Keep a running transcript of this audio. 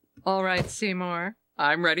All right, Seymour.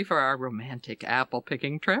 I'm ready for our romantic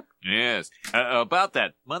apple-picking trip. Yes. About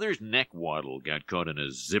that, Mother's neck waddle got caught in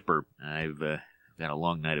a zipper. I've got a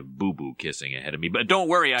long night of boo-boo kissing ahead of me. But don't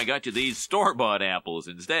worry, I got you these store-bought apples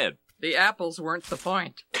instead. The apples weren't the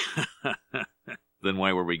point. Then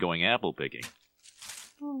why were we going apple picking?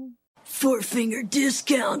 Four-finger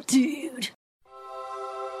discount, dude.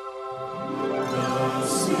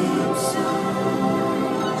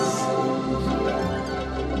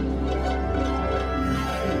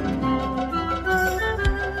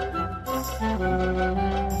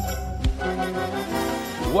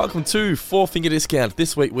 Welcome to Four Finger Discount.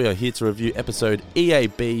 This week we are here to review episode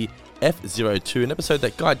EAB F02, an episode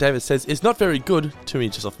that Guy Davis says is not very good. 2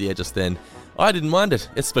 inches off the edge just then. I didn't mind it.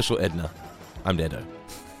 It's Special Edna. I'm Nando.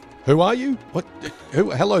 Who are you? What?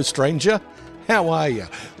 Hello, stranger. How are you?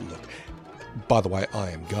 Look, by the way, I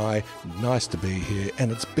am Guy. Nice to be here,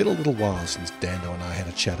 and it's been a little while since Dando and I had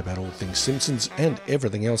a chat about all things Simpsons and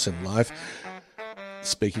everything else in life.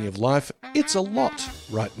 Speaking of life, it's a lot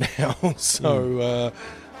right now. So,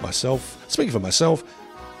 speaking for myself,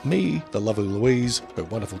 me, the lovely Louise, her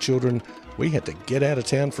wonderful children, we had to get out of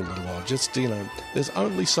town for a little while. Just, there's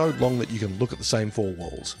only so long that you can look at the same four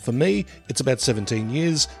walls. For me, it's about 17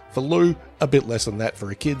 years. For Lou, a bit less than that. For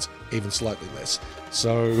her kids, even slightly less.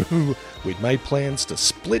 So we'd made plans to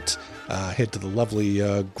split, head to the lovely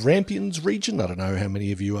Grampians region. I don't know how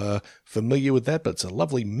many of you are familiar with that, but it's a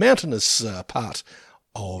lovely mountainous part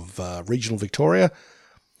of regional Victoria.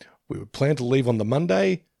 We would plan to leave on the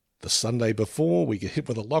Monday. The Sunday before, we get hit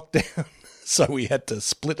with a lockdown, so we had to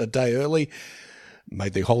split a day early.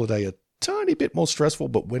 Made the holiday a tiny bit more stressful,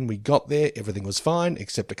 but when we got there, everything was fine,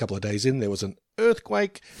 except a couple of days in, there was an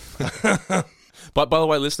earthquake. But by the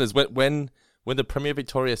way, listeners, when the Premier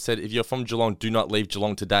Victoria said, if you're from Geelong, do not leave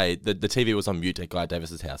Geelong today, the TV was on mute at Guy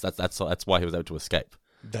Davis's house. That's why he was able to escape.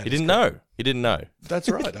 He didn't know. He didn't know. That's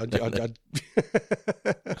right.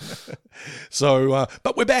 So,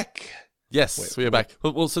 but we're back. Yes, we are back.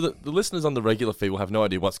 Well, so the listeners on the regular feed will have no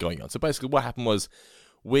idea what's going on. So basically what happened was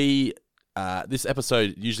this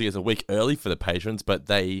episode usually is a week early for the patrons, but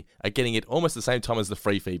they are getting it almost the same time as the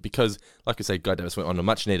free feed because, like I said, Guy Davis went on a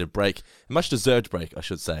much-needed break, a much-deserved break, I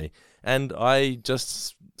should say, and I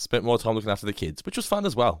just spent more time looking after the kids, which was fun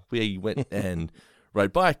as well. We went and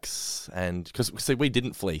rode bikes, and because we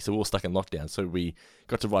didn't flee, so we were stuck in lockdown, so we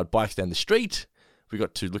got to ride bikes down the street. We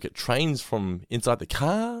got to look at trains from inside the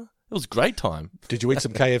car. It was a great time. Did you eat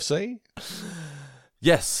some KFC?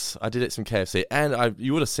 Yes, I did eat some KFC. And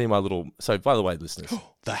you would have seen my little... So, by the way, listeners...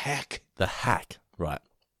 The hack. The hack, right.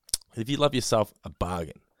 If you love yourself a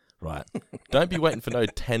bargain, right, don't be waiting for no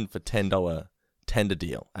 10 for $10 tender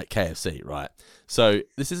deal at KFC, right? So,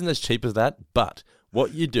 this isn't as cheap as that, but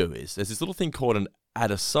what you do is there's this little thing called an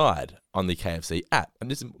add aside on the KFC app. And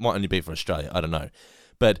this might only be for Australia, I don't know.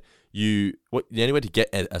 But the only way to get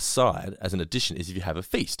a side as an addition is if you have a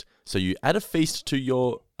feast. So you add a feast to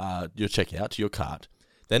your checkout, to your cart.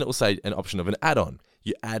 Then it will say an option of an add-on.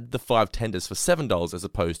 You add the 5 tenders for $7 as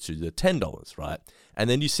opposed to the $10, right? And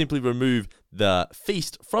then you simply remove the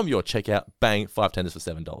feast from your checkout. Bang, 5 tenders for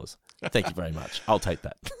 $7. Thank you very much. I'll take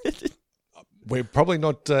that. We're probably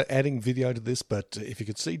not adding video to this, but if you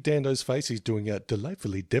could see Dando's face, he's doing a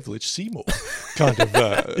delightfully devilish Seymour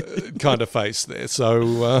kind of face there.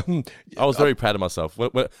 So I was very proud of myself.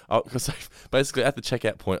 Because basically at the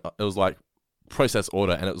checkout point, it was like process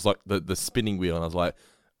order, and it was like the spinning wheel, and I was like,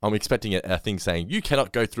 I'm expecting a thing saying, you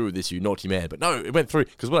cannot go through with this, you naughty man. But no, it went through.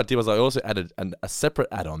 Because what I did was I also added a separate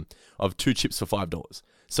add-on of 2 chips for $5.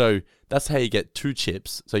 So that's how you get 2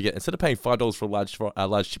 chips. So you get, instead of paying $5 for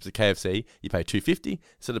large chips at KFC, you pay $2.50.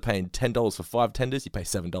 Instead of paying $10 for 5 tenders, you pay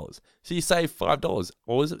 $7. So you save $5.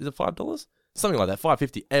 Or is it $5? Something like that.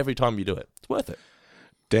 $5.50 every time you do it. It's worth it.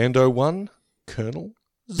 Dando 1, Colonel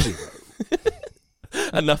 0.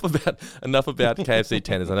 Enough about KFC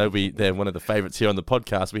tenders. I know they're one of the favourites here on the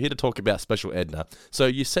podcast. We're here to talk about Special Edna. So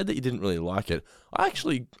you said that you didn't really like it. I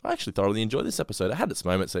actually thoroughly enjoyed this episode. It had its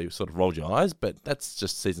moments, so you sort of rolled your eyes, but that's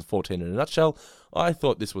just season 14 in a nutshell. I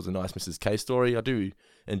thought this was a nice Mrs. K story. I do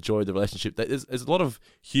enjoy the relationship. There's a lot of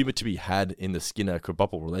humour to be had in the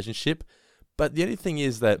Skinner-Krabappel relationship, but the only thing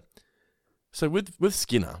is that, so with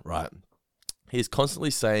Skinner, right, he's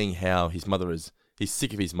constantly saying how he's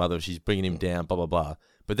sick of his mother, she's bringing him down, blah, blah, blah.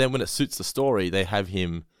 But then when it suits the story, they have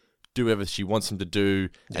him do whatever she wants him to do,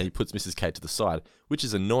 and he puts Mrs. K to the side, which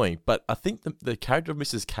is annoying. But I think the character of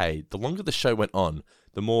Mrs. K, the longer the show went on,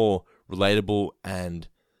 the more relatable, and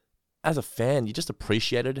as a fan, you just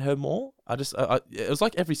appreciated her more. It was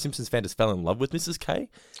like every Simpsons fan just fell in love with Mrs. K,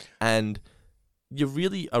 and you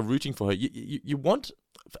really are rooting for her. You want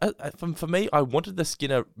for me, I wanted the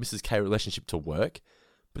Skinner Mrs. K relationship to work,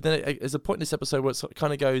 but then there's a point in this episode where it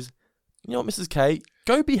kind of goes, you know what, Mrs. K,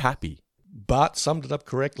 go be happy. Bart summed it up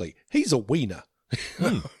correctly. He's a wiener.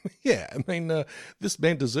 Yeah, I mean, this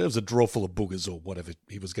man deserves a drawer full of boogers or whatever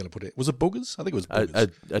he was going to put it. Was it boogers? I think it was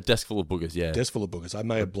boogers. A desk full of boogers, yeah. Desk full of boogers. I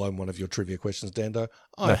may have blown one of your trivia questions, Dando.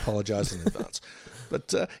 I apologise in advance.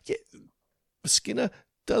 But, yeah, Skinner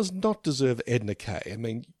does not deserve Edna K. I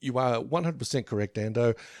mean, you are 100% correct,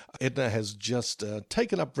 Dando. Edna has just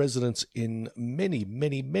taken up residence in many,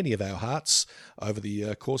 many, many of our hearts over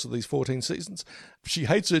the course of these 14 seasons. She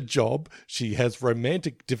hates her job. She has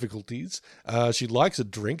romantic difficulties. She likes a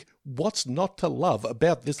drink. What's not to love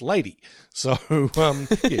about this lady? So,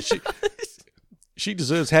 yeah, she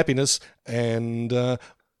deserves happiness. And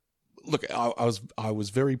look, I was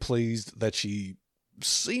very pleased that she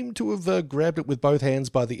seemed to have grabbed it with both hands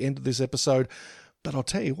by the end of this episode, but I'll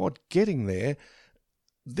tell you what, getting there,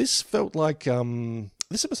 this felt like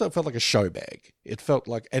this episode felt like a show bag. It felt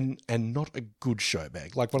like and not a good show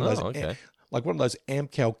bag, like one of those like one of those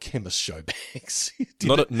Amcal chemist show bags.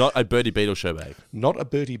 Not a Bertie Beetle show bag. Not a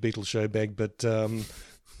Bertie Beetle show bag, but yeah,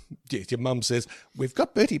 your mum says, we've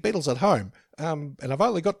got Bertie Beetles at home, and I've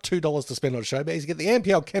only got $2 to spend on show bags. You get the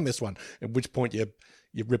Amcal chemist one, at which point you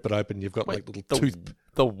rip it open, you've got like little tooth.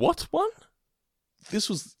 The what one? This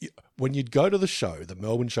was when you'd go to the show, the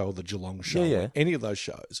Melbourne show or the Geelong show, any of those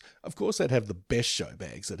shows. Of course, they'd have the best show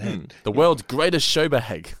bags. That had the world's greatest show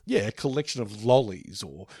bag. Yeah, a collection of lollies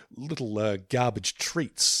or little garbage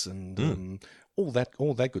treats and all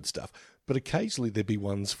that good stuff. But occasionally there'd be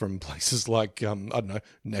ones from places like I don't know,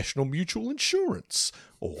 National Mutual Insurance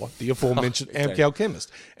or the aforementioned Amcal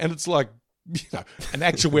Chemist, and it's like, you know, an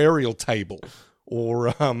actuarial table.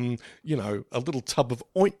 Or, you know, a little tub of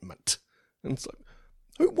ointment. And it's like,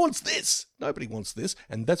 who wants this? Nobody wants this.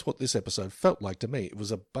 And that's what this episode felt like to me. It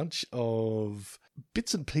was a bunch of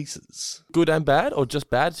bits and pieces. Good and bad, or just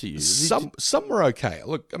bad to you? Some were okay.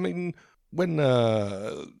 Look, I mean, when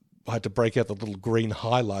I had to break out the little green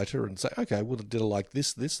highlighter and say, okay, well, did I like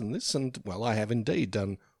this, this, and this? And, well, I have indeed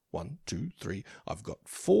done 1, 2, 3. I've got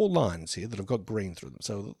 4 lines here that have got green through them.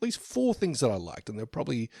 So at least 4 things that I liked. And there are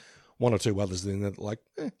probably 1 or 2 others in that, like,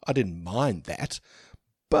 I didn't mind that.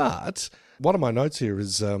 But one of my notes here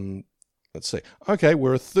is, let's see. Okay,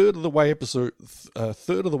 we're a third of the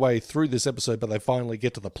way through this episode, but they finally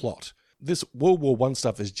get to the plot. This World War I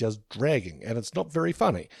stuff is just dragging, and it's not very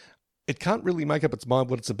funny. It can't really make up its mind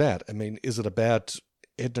what it's about. I mean, is it about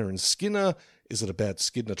Edna and Skinner? Is it about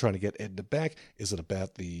Skinner trying to get Edna back? Is it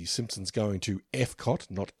about the Simpsons going to Epcot,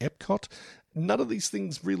 not Epcot? None of these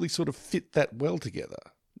things really sort of fit that well together.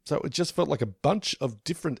 So it just felt like a bunch of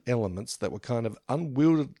different elements that were kind of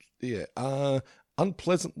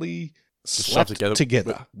unpleasantly slapped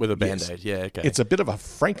together with a Band-Aid. Yeah, okay. It's a bit of a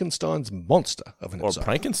Frankenstein's monster of an episode. Or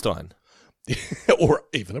Frankenstein. Or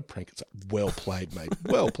even a Frankenstein. Well played, mate.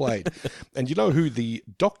 Well played. And you know who the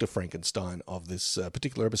Dr. Frankenstein of this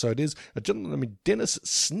particular episode is? A gentleman named Dennis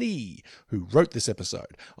Snee, who wrote this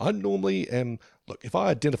episode. I normally am, look, if I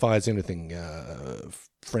identify as anything,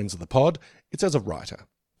 friends of the pod, it's as a writer.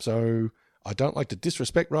 So I don't like to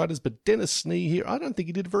disrespect writers, but Dennis Snee here, I don't think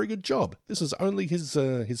he did a very good job. This is only his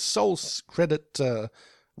sole credit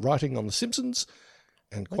writing on The Simpsons,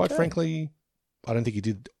 and quite frankly, I don't think he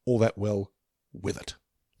did all that well with it.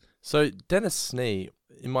 So Dennis Snee,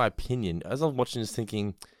 in my opinion, as I was watching this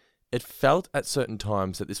thinking, it felt at certain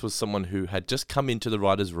times that this was someone who had just come into the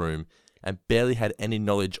writer's room and barely had any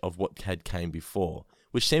knowledge of what had came before,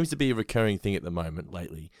 which seems to be a recurring thing at the moment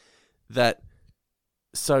lately.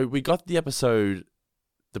 So we got the episode,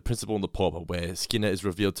 The Principal and the Pauper, where Skinner is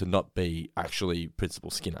revealed to not be actually Principal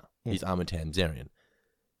Skinner. He's Armin Tamzarian.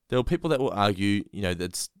 There were people that will argue, you know,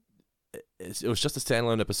 that it was just a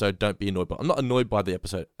standalone episode, don't be annoyed by it. I'm not annoyed by the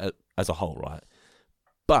episode as a whole, right?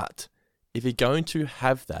 But if you're going to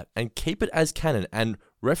have that and keep it as canon and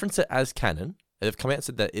reference it as canon, they've come out and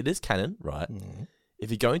said that it is canon, right?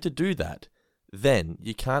 If you're going to do that, then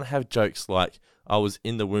you can't have jokes like, I was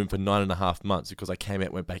in the womb for 9.5 months because I came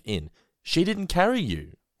out, went back in. She didn't carry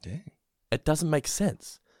you. Dang. It doesn't make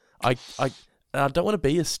sense. I don't want to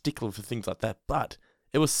be a stickler for things like that, but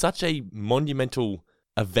it was such a monumental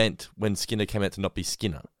event when Skinner came out to not be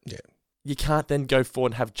Skinner. Yeah. You can't then go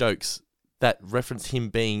forward and have jokes that reference him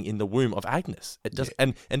being in the womb of Agnes. It does,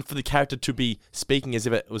 and for the character to be speaking as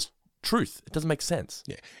if it was truth. It doesn't make sense.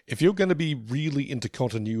 Yeah. If you're going to be really into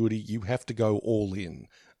continuity, you have to go all in.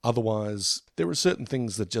 Otherwise, there are certain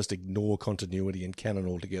things that just ignore continuity and canon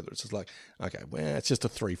altogether. It's just like, okay, well, it's just a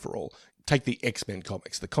 3-for-all. Take the X-Men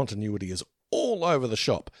comics. The continuity is all all over the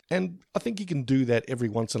shop. And I think you can do that every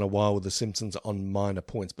once in a while with The Simpsons on minor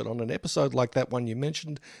points. But on an episode like that one you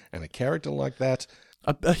mentioned, and a character like that...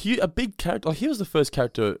 A big character. Like, he was the first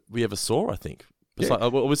character we ever saw, I think. It's Yeah.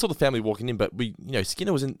 like, we saw the family walking in, but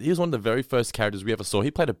Skinner he was one of the very first characters we ever saw. He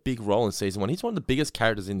played a big role in season 1. He's one of the biggest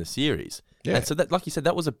characters in the series. Yeah. And so that, like you said,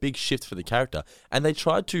 that was a big shift for the character. And they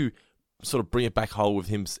tried to sort of bring it back whole with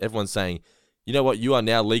him, everyone saying, you know what, you are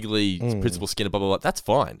now legally Principal Skinner, blah, blah, blah. That's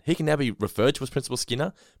fine. He can now be referred to as Principal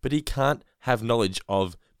Skinner, but he can't have knowledge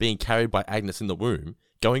of being carried by Agnes in the womb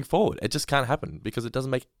going forward. It just can't happen because it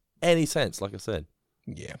doesn't make any sense, like I said.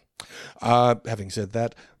 Yeah. Having said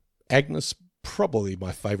that, Agnes, probably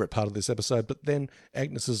my favourite part of this episode, but then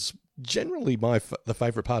Agnes is generally the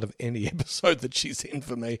favourite part of any episode that she's in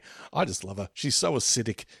for me. I just love her. She's so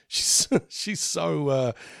acidic. She's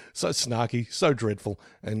so snarky, so dreadful,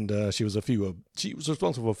 and she was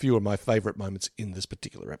responsible for a few of my favourite moments in this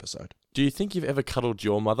particular episode. Do you think you've ever cuddled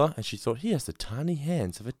your mother and she thought, he has the tiny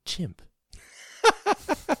hands of a chimp?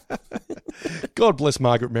 God bless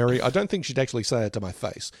Margaret Mary. I don't think she'd actually say it to my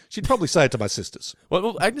face. She'd probably say it to my sisters.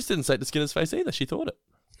 Well, Agnes didn't say it to Skinner's face either. She thought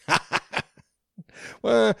it.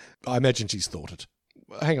 Well, I imagine she's thought it.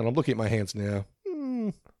 Hang on, I'm looking at my hands now.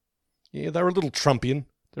 Yeah, they're a little Trumpian.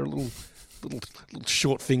 They're a little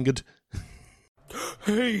short-fingered.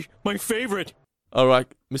 Hey, my favorite. All right,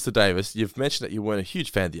 Mr. Davis, you've mentioned that you weren't a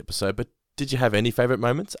huge fan of the episode, but did you have any favourite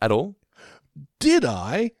moments at all? Did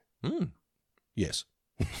I? Yes.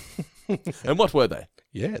 And what were they?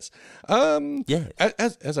 Yes. Yes.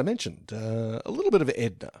 As I mentioned, a little bit of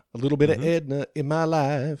Edna. A little bit of Edna in my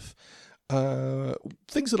life.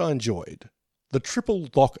 Things that I enjoyed. The triple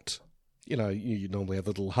locket. You know, you normally have a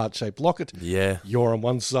little heart-shaped locket. Yeah. You're on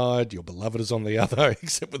one side, your beloved is on the other,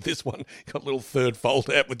 except with this one, got a little third fold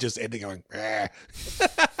out with just Edna going, "Rah."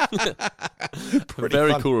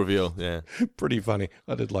 Very cool reveal, yeah. Pretty funny.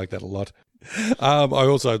 I did like that a lot. I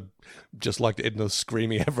also just liked Edna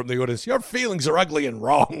screaming out from the audience, "Your feelings are ugly and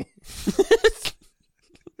wrong."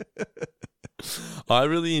 I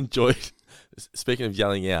really enjoyed, speaking of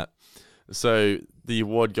yelling out, so the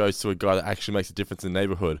award goes to a guy that actually makes a difference in the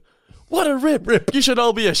neighborhood. What a rip! You should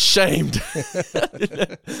all be ashamed.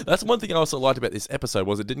 That's one thing I also liked about this episode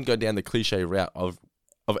was it didn't go down the cliche route of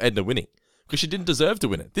Edna winning. Because she didn't deserve to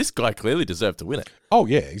win it. This guy clearly deserved to win it. Oh,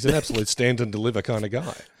 yeah. He's an absolute stand and deliver kind of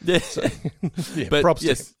guy. Yeah. So, yeah, but props to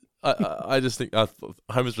him. yes, I just think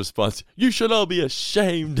Homer's response, you should all be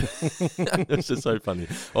ashamed. It's just so funny.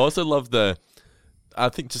 I also love I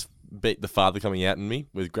think just the father coming out in me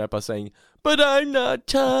with Grandpa saying, but I'm not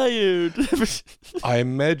tired. I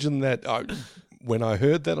imagine that when I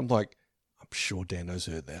heard that, I'm like, I'm sure Dano's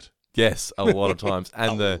heard that. Yes, a lot of times.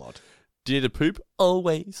 And a lot. Do you need to poop?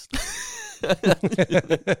 Always.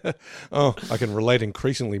 Oh, I can relate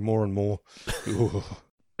increasingly more and more. Ooh.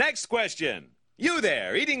 Next question. You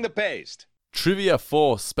there, eating the paste. Trivia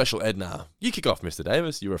for Special Edna. You kick off, Mr.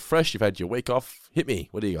 Davis. You're fresh. You've had your week off. Hit me.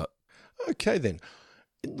 What do you got? Okay, then.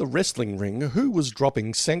 In the wrestling ring, who was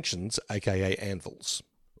dropping sanctions, a.k.a. anvils?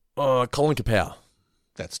 Colin Kapow.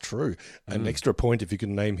 That's true. An extra point if you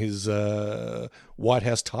can name his White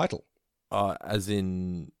House title. As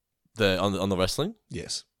in on the wrestling?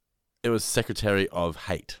 Yes. It was Secretary of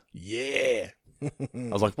Hate. Yeah. I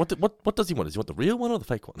was like, what does he want? Does he want the real one or the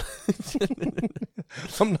fake one?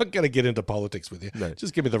 I'm not going to get into politics with you. No.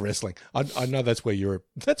 Just give me the wrestling. I know that's where you're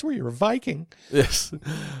a Viking. Yes.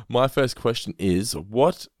 My first question is,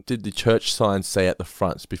 what did the church sign say at the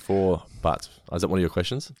front before but? Is that one of your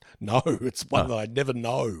questions? No, it's one that I never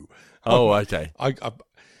know. Oh, okay.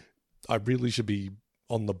 I really should be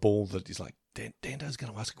on the ball that he's like, Dando's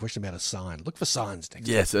going to ask a question about a sign. Look for signs next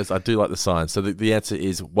time. Yes, I do like the sign. So the answer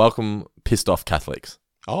is welcome pissed off Catholics.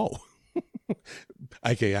 Oh.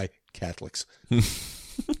 AKA Catholics.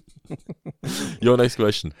 Your next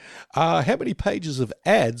question. How many pages of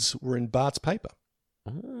ads were in Bart's paper?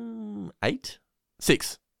 8?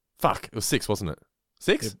 6. Fuck, it was 6, wasn't it?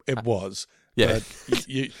 6? It was. Yeah. But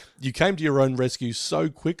you came to your own rescue so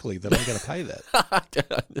quickly that I'm going to pay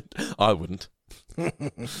that. I wouldn't.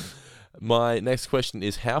 My next question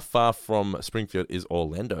is, how far from Springfield is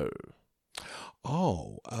Orlando?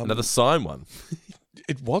 Oh. Another sign one.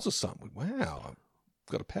 It was a sign. Wow. I've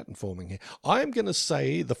got a pattern forming here. I'm going to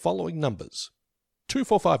say the following numbers.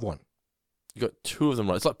 2451. You got 2 of them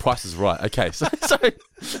right. It's like Price is Right. Okay. So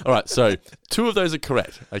all right. So 2 of those are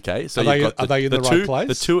correct. Okay. So are they in the right place?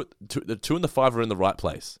 The 2 and the 5 are in the right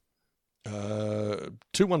place.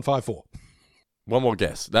 2154. One more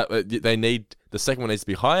guess. That they need the second one needs to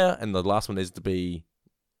be higher, and the last one needs to be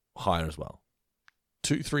higher as well.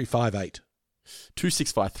 2358.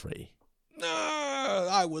 2653. No,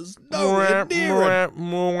 I was nowhere near it.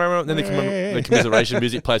 Then the commiseration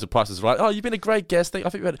music plays. The Price is Right. Oh, you've been a great guest.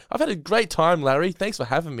 I've had a great time, Larry. Thanks for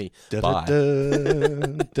having me. Bye.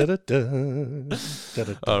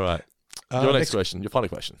 All right. Your next question. Your final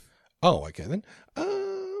question. Oh, okay then.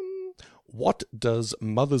 What does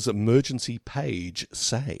Mother's emergency page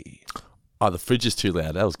say? Oh, the fridge is too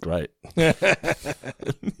loud. That was great.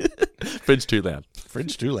 Fridge too loud.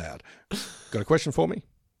 Fridge too loud. Got a question for me?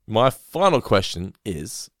 My final question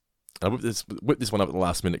is, I whipped this one up at the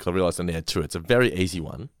last minute because I realised I only had two. It's a very easy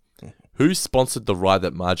one. Who sponsored the ride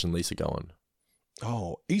that Marge and Lisa go on?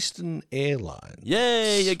 Oh, Eastern Airlines.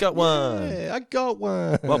 Yay, you got one. Yeah, I got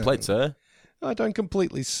one. Well played, sir. I don't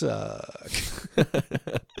completely suck.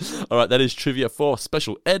 All right, that is trivia for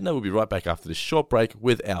Special Edna. We'll be right back after this short break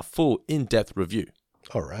with our full in-depth review.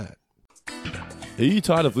 All right. Are you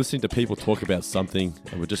tired of listening to people talk about something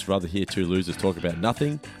and would just rather hear two losers talk about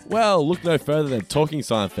nothing? Well, look no further than Talking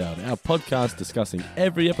Seinfeld, our podcast discussing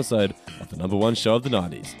every episode of the #1 show of the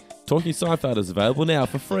 90s. Talking Seinfeld is available now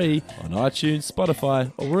for free on iTunes,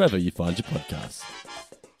 Spotify, or wherever you find your podcasts.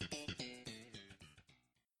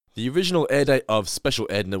 The original air date of Special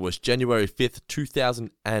Edna was January 5th,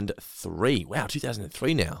 2003. Wow,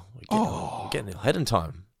 2003 now. We're getting ahead in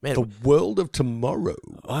time. Man, The World of Tomorrow.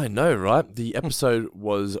 I know, right? The episode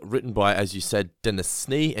was written by, as you said, Dennis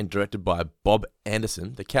Snee and directed by Bob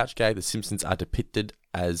Anderson. The couch gag, The Simpsons are depicted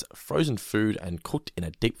as frozen food and cooked in a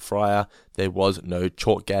deep fryer. There was no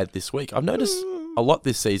chalk gag this week. I've noticed a lot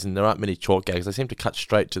this season there aren't many chalk gags. They seem to cut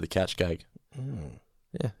straight to the couch gag.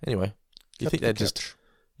 Yeah, anyway. You think they're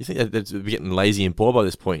getting lazy and bored by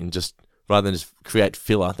this point and just, rather than just create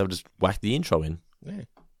filler, they'll just whack the intro in. Yeah.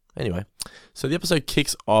 Anyway, so the episode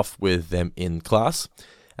kicks off with them in class,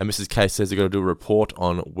 and Mrs. K says they've got to do a report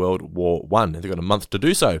on World War I. They've got a month to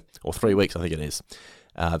do so, or 3 weeks, I think it is.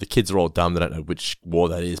 The kids are all dumb. They don't know which war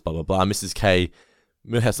that is, blah, blah, blah. Mrs. K,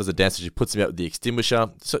 Milhouse does a dance, so she puts him out with the extinguisher.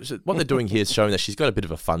 So what they're doing here is showing that she's got a bit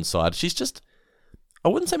of a fun side. She's just, I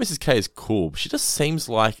wouldn't say Mrs. K is cool, but she just seems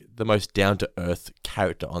like the most down-to-earth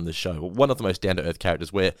character on the show. One of the most down-to-earth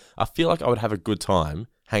characters where I feel like I would have a good time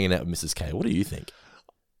hanging out with Mrs. K. What do you think?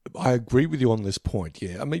 I agree with you on this point,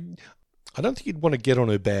 yeah. I mean, I don't think you'd want to get on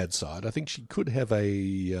her bad side. I think she could have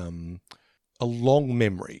a long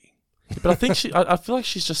memory. But I think I feel like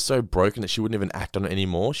she's just so broken that she wouldn't even act on it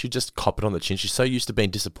anymore. She'd just cop it on the chin. She's so used to being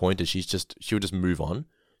disappointed, she would just move on.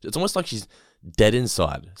 It's almost like she's dead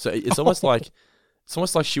inside. So it's almost like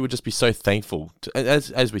she would just be so thankful,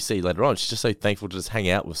 as we see later on, she's just so thankful to just hang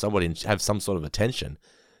out with somebody and have some sort of attention.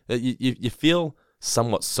 You feel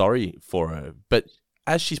somewhat sorry for her, but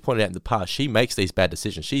as she's pointed out in the past, she makes these bad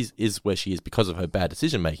decisions. She is where she is because of her bad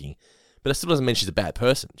decision making. But it still doesn't mean she's a bad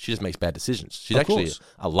person. She just makes bad decisions. She's actually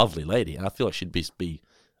a lovely lady, and I feel like she'd be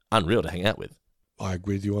unreal to hang out with. I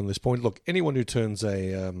agree with you on this point. Look, anyone who turns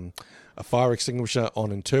a fire extinguisher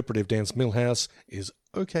on interpretive dance Milhouse is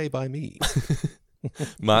okay by me.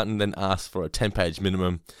 Martin then asks for a 10-page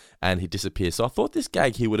minimum, and he disappears. So I thought this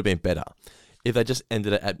gag here would have been better if they just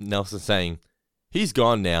ended it at Nelson saying, "He's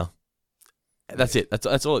gone now." That's it.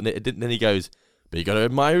 That's all. Then he goes, "But you got to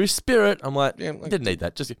admire his spirit." I'm like, yeah, didn't need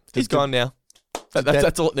that. Just he's gone now.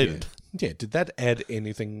 That's all it needed. Yeah. Did that add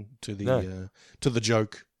anything to the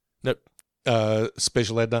joke? Nope.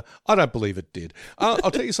 Special Edna? I don't believe it did. I'll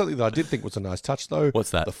tell you something that I did think was a nice touch, though.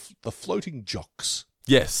 What's that? The floating jocks.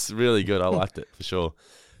 Yes, really good. I liked it for sure.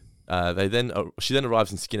 She then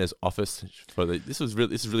arrives in Skinner's office this is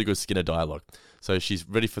really good Skinner dialogue. So she's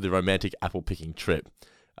ready for the romantic apple picking trip.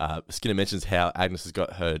 Skinner mentions how Agnes has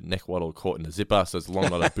got her neck waddle caught in a zipper, so it's a long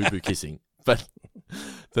night of boo-boo kissing. But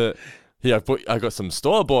I got some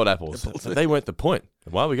store-bought apples. So they weren't the point.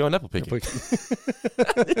 Why are we going apple picking?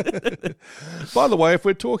 By the way, if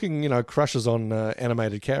we're talking, crushes on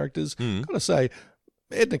animated characters, gotta say,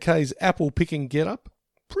 Edna K's apple picking get-up,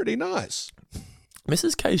 pretty nice.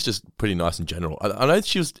 Mrs. K is just pretty nice in general. I know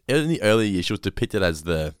she was in the early years. She was depicted as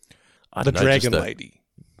the dragon lady.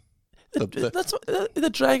 The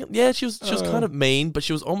dragon. Yeah, she was kind of mean, but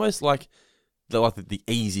she was almost like the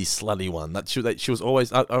easy slutty one. She was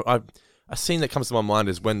always. A scene that comes to my mind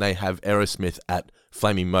is when they have Aerosmith at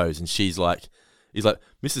Flaming Moe's, and he's like,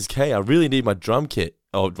 "Mrs. K, I really need my drum kit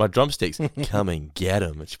or my drumsticks. Come and get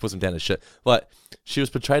them." And she puts them down her shirt. Like she was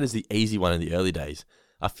portrayed as the easy one in the early days.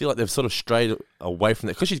 I feel like they've sort of strayed away from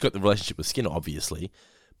that because she's got the relationship with Skinner, obviously.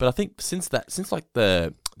 But I think since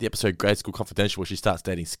the episode Grade School Confidential, where she starts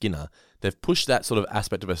dating Skinner, they've pushed that sort of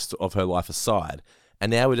aspect of her life aside,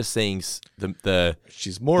 and now we're just seeing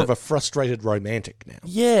she's more of a frustrated romantic now.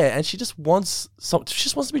 Yeah, and she just wants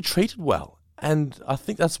to be treated well, and I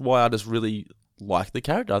think that's why I just really like the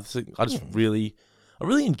character. I I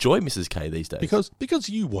really enjoy Mrs. K these days. Because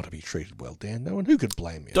you want to be treated well, Dan. No one who could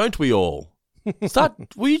blame you. Don't we all? When are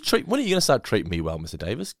you going to start treating me well, Mr.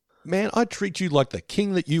 Davis? Man, I treat you like the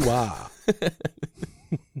king that you are.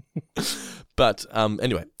 But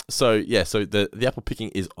anyway, so the apple picking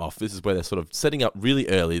is off. This is where they're sort of setting up really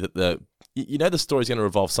early that the story's going to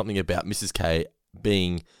revolve something about Mrs. K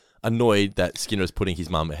being annoyed that Skinner is putting his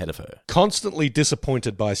mum ahead of her. Constantly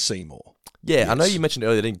disappointed by Seymour. Yeah, Yes. I know you mentioned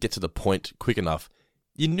earlier they didn't get to the point quick enough.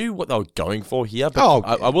 You knew what they were going for here, but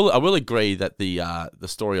I will agree that the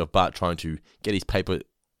story of Bart trying to get his paper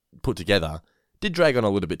put together did drag on a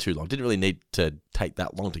little bit too long. Didn't really need to take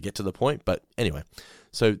that long to get to the point, but anyway.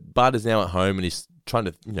 So Bart is now at home and he's trying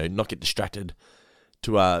to not get distracted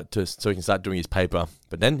so he can start doing his paper.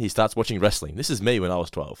 But then he starts watching wrestling. This is me when I was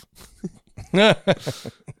 12.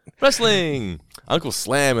 Wrestling! Uncle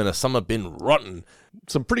Slam and a summer bin rotten.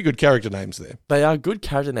 Some pretty good character names there. They are good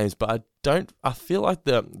character names, but I feel like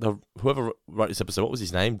the whoever wrote this episode, what was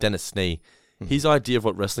his name? Dennis Snee. His idea of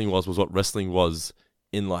what wrestling was what wrestling was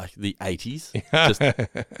in like the 80s. Just,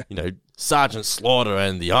 Sergeant Slaughter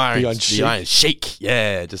and the Iron Sheik.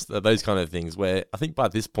 Yeah, just those kind of things where I think by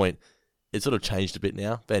this point it sort of changed a bit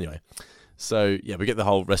now. But anyway, so yeah, we get the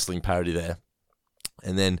whole wrestling parody there.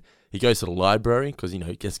 And then he goes to the library because, he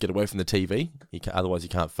gets to get away from the TV. Otherwise he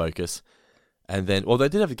can't focus. And then, they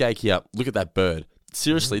did have a gag here. Look at that bird.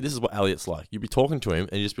 Seriously, this is what Elliot's like. You'd be talking to him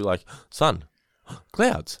and you'd just be like, son,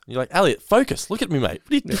 clouds. And you're like, Elliot, focus. Look at me, mate.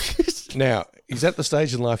 What are you doing? Now, he's at the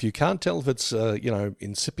stage in life you can't tell if it's,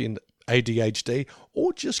 incipient ADHD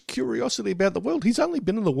or just curiosity about the world. He's only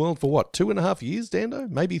been in the world for what, 2.5 years, Dando?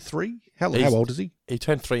 Maybe 3? How old is he? He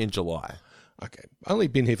turned 3 in July. Okay. Only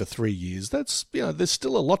been here for 3 years. That's, there's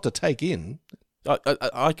still a lot to take in.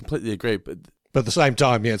 I completely agree. But at the same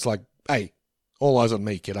time, yeah, it's like, hey, all eyes on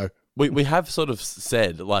me, kiddo. We have sort of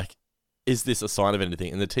said, like, is this a sign of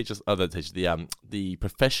anything? And the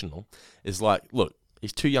professional is like, look,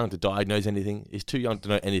 he's too young to diagnose anything. He's too young to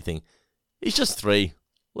know anything. He's just 3.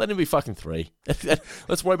 Let him be fucking 3.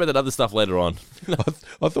 Let's worry about that other stuff later on.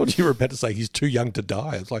 I thought you were about to say he's too young to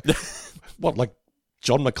die. It's like, what, like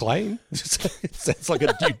John McClane? It sounds like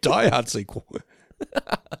a new Die Hard sequel.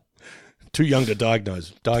 Too young to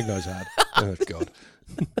diagnose hard. Oh, God.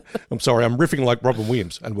 I'm sorry, I'm riffing like Robin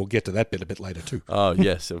Williams, and we'll get to that bit a bit later too. Oh,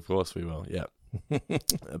 yes, of course we will, yeah.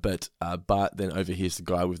 But Bart then overhears the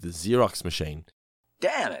guy with the Xerox machine.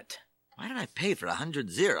 Damn it. Why did I pay for 100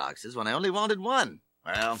 Xeroxes when I only wanted one?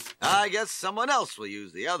 Well, I guess someone else will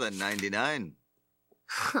use the other 99.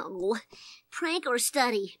 Oh, prank or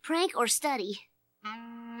study? Prank or study?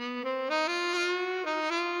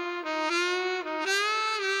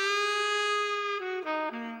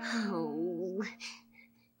 Oh,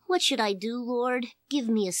 what should I do, Lord? Give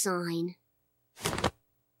me a sign.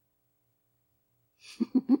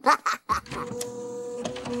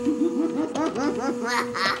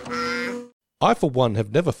 I, for one,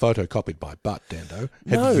 have never photocopied by Bart, Dando.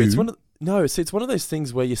 No, it's one of those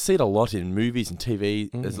things where you see it a lot in movies and TV.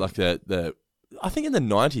 It's like I think in the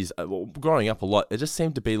 90s, growing up a lot, it just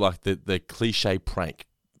seemed to be like the cliche prank,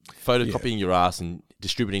 photocopying your ass and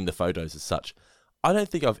distributing the photos as such. I don't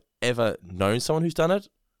think I've ever known someone who's done it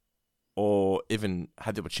or even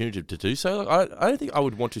had the opportunity to do so. I don't think I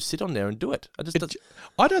would want to sit on there and do it.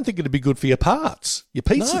 I don't think it'd be good for your parts, your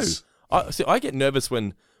pieces. No. I get nervous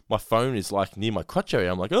when my phone is like near my crotch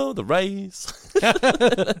area. I'm like, oh, the rays.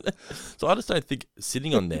 So I just don't think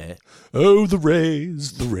sitting on there. Oh, the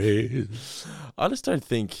rays, the rays. I just don't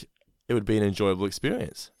think it would be an enjoyable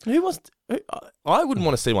experience. I wouldn't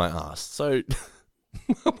want to see my ass. So.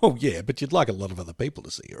 Well, yeah, but you'd like a lot of other people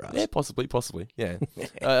to see your ass. Yeah, possibly. Yeah.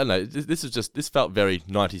 I don't know. This felt very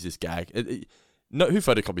 90s, this gag. Who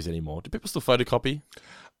photocopies anymore? Do people still photocopy?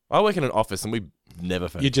 I work in an office and we never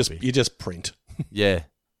photocopy. You just print. Yeah.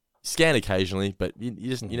 Scan occasionally, but you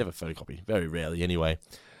never photocopy. Very rarely anyway.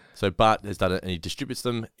 So Bart has done it and he distributes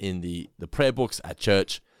them in the prayer books at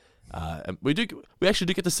church. And we actually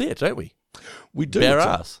do get to see it, don't we? We do. Bare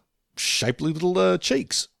ass. Shapely little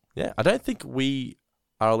cheeks. Yeah, I don't think we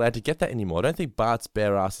are allowed to get that anymore. I don't think Bart's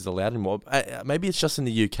bare ass is allowed anymore. Maybe it's just in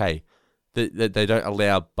the UK that they don't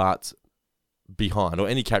allow Bart's behind or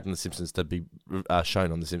any character in The Simpsons to be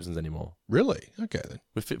shown on The Simpsons anymore. Really? Okay then.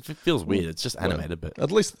 It feels weird. It's just animated, but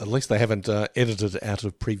at least they haven't edited it out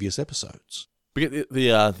of previous episodes. We get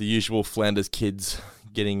the usual Flanders kids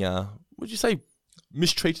getting would you say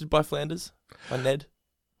mistreated by Flanders, by Ned?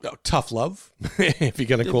 Oh, tough love, if you're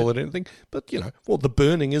going to call it anything. But, the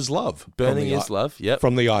burning is love. Burning is love, yep.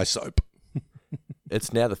 From the eye soap.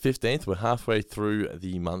 It's now the 15th. We're halfway through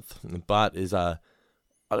the month. And Bart is, I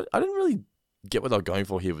didn't really get what they were going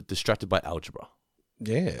for here, but distracted by algebra.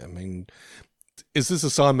 Yeah, I mean, is this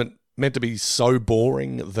assignment meant to be so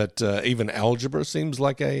boring that even algebra seems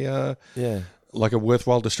like a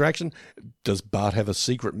worthwhile distraction? Does Bart have a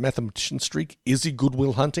secret mathematician streak? Is he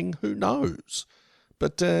Goodwill Hunting? Who knows?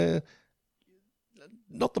 But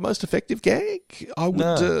not the most effective gag, I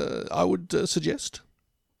would suggest.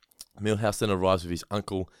 Milhouse then arrives with his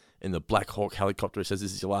uncle in the Black Hawk helicopter. He says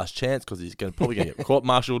this is your last chance because he's probably going to get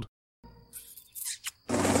court-martialed.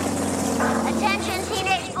 Attention,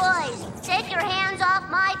 teenage boys! Take your hands off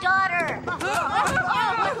my daughter!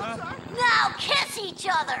 Now kiss each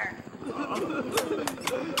other!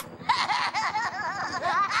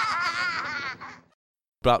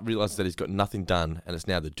 Bart realizes that he's got nothing done and it's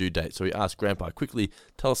now the due date. So he asks Grandpa, quickly,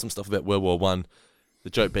 tell us some stuff about World War I. The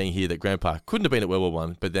joke being here that Grandpa couldn't have been at World War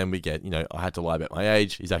I, but then we get, I had to lie about my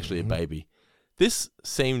age. He's actually a baby. This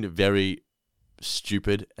seemed very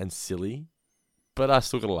stupid and silly, but I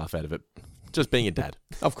still got a laugh out of it. Just being a dad.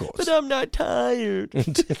 Of course. But I'm not tired.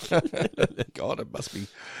 God, it must be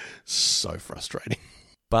so frustrating.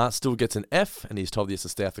 Bart still gets an F, and he's told he has to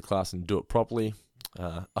stay after class and do it properly.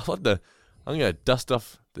 I'm going to dust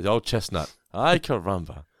off the old chestnut. Ay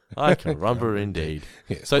caramba. Ay caramba indeed.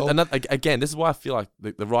 Yes, So again, this is why I feel like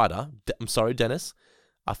the writer, I'm sorry, Dennis,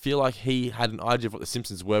 I feel like he had an idea of what The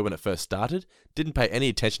Simpsons were when it first started, didn't pay any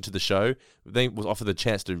attention to the show, then was offered the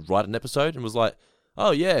chance to write an episode and was like,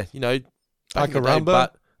 oh yeah, Ay caramba.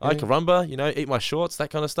 Ay caramba, eat my shorts, that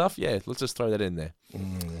kind of stuff. Yeah, let's just throw that in there.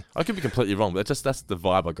 I could be completely wrong, but that's the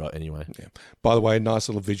vibe I got anyway. Yeah. By the way, nice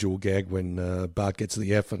little visual gag when Bart gets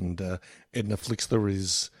the F and Edna flicks through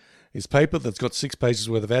his paper that's got 6 pages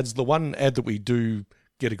worth of ads. The one ad that we do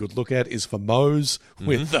get a good look at is for Moe's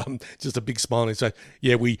with just a big smile and say,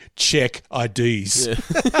 yeah, we check IDs. Yeah.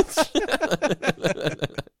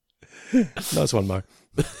 Nice one, Mo.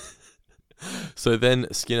 So then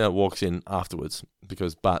Skinner walks in afterwards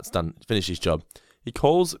because Bart's finished his job. He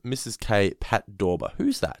calls Mrs. K Pat Dauber.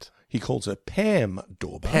 Who's that? He calls her Pam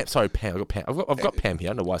Dauber. Pam. I've got Pam here.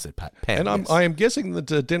 I don't know why I said Pat. Pam. And I am guessing that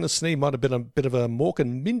Dennis Snee might have been a bit of a Mork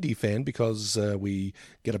and Mindy fan because we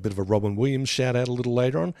get a bit of a Robin Williams shout out a little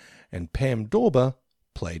later on. And Pam Dauber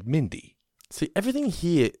played Mindy. See, everything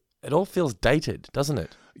here, it all feels dated, doesn't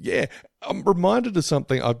it? Yeah. I'm reminded of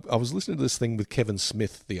something. I was listening to this thing with Kevin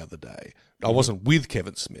Smith the other day. I wasn't with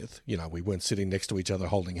Kevin Smith. We weren't sitting next to each other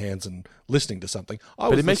holding hands and listening to something.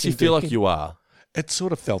 But it makes you feel like you are. It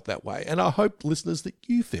sort of felt that way. And I hope, listeners, that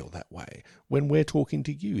you feel that way when we're talking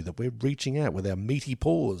to you, that we're reaching out with our meaty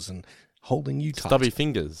paws and holding you tight.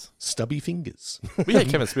 Stubby fingers. We had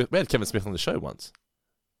Kevin Smith on the show once.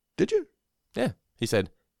 Did you? Yeah. He said,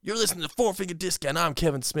 "You're listening to Four Finger Disco and I'm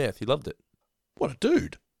Kevin Smith." He loved it. What a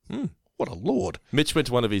dude. What a lord. Mitch went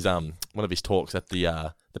to one of his talks at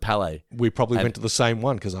the Palais. We probably went to the same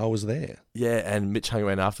one because I was there. Yeah, and Mitch hung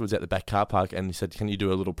around afterwards at the back car park and he said, "Can you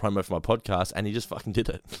do a little promo for my podcast?" And he just fucking did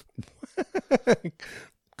it.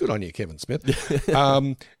 Good on you, Kevin Smith.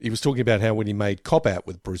 He was talking about how when he made Cop Out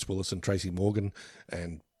with Bruce Willis and Tracy Morgan,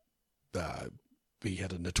 and he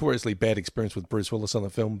had a notoriously bad experience with Bruce Willis on the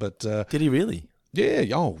film. But did he really? Yeah.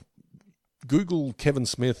 Google Kevin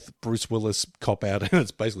Smith, Bruce Willis, Cop Out, and it's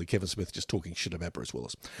basically Kevin Smith just talking shit about Bruce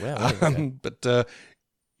Willis. Wow. Okay. But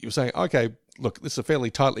he was saying, okay, look, this is a fairly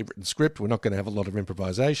tightly written script. We're not going to have a lot of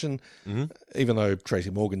improvisation, even though Tracy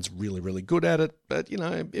Morgan's really, really good at it. But,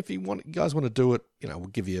 if you guys want to do it, we'll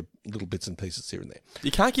give you little bits and pieces here and there. You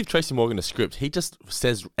can't give Tracy Morgan a script. He just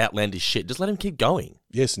says outlandish shit. Just let him keep going.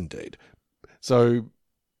 Yes, indeed. So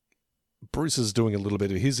Bruce is doing a little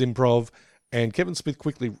bit of his improv, and Kevin Smith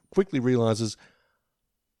quickly realizes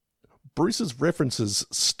Bruce's references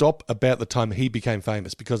stop about the time he became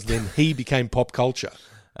famous because then he became pop culture.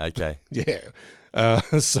 Okay. Yeah.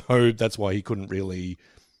 So that's why he couldn't really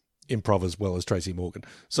improv as well as Tracy Morgan.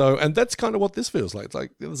 So, and that's kind of what this feels like. It's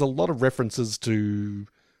like there's a lot of references to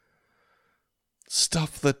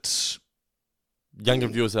stuff that younger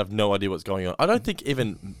viewers have no idea what's going on. I don't think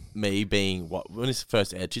even me being, when this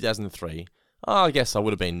first aired, 2003, I guess I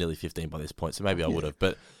would have been nearly 15 by this point, so maybe I would have.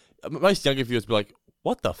 But most younger viewers would be like,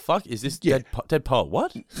 what the fuck? Is this Dead Poet?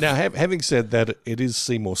 What? Now, having said that, it is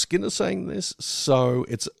Seymour Skinner saying this, so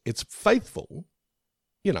it's faithful.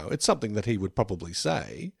 It's something that he would probably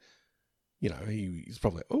say. He's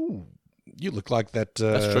probably, oh, you look like that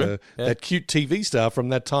That's true. Yeah. that cute TV star from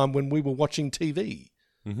that time when we were watching TV.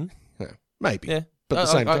 Mm-hmm. Yeah, maybe. Yeah. But at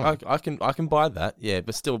the same time. I can buy that, yeah.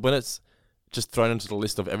 But still, when it's just thrown into the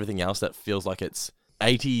list of everything else that feels like it's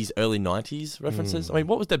 80s, early 90s references. I mean,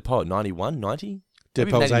 what was Dead Poet? 91, 90? Dead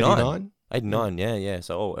Poet's 89? 89, yeah.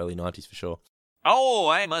 So early 90s for sure. Oh,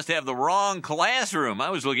 I must have the wrong classroom. I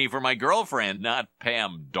was looking for my girlfriend, not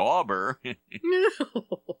Pam Dauber.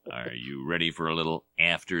 Are you ready for a little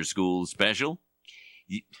after-school special?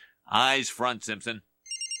 Eyes front, Simpson.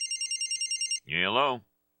 Hello,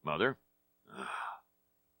 Mother.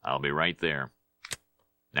 I'll be right there.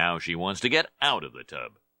 Now she wants to get out of the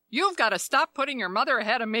tub. You've got to stop putting your mother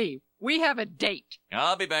ahead of me. We have a date.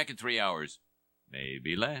 I'll be back in 3 hours.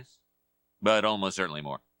 Maybe less, but almost certainly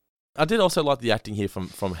more. I did also like the acting here from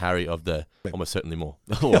Harry of the almost certainly more.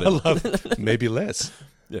 I love maybe less,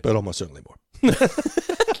 but almost certainly more.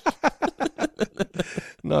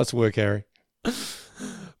 Nice work, Harry.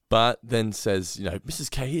 But then says, Mrs.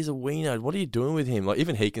 K, he's a wiener. What are you doing with him? Like,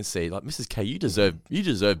 even he can see, like, Mrs. K, you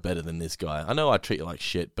deserve better than this guy. I know I treat you like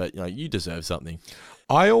shit, but you deserve something.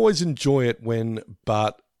 I always enjoy it when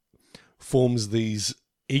Bart forms these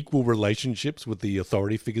equal relationships with the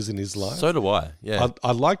authority figures in his life. So do I. Yeah,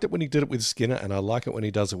 I liked it when he did it with Skinner, and I like it when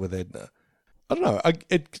he does it with Edna. I don't know.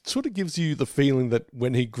 It sort of gives you the feeling that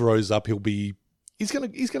when he grows up, he's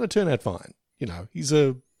gonna turn out fine. He's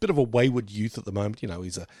a bit of a wayward youth at the moment.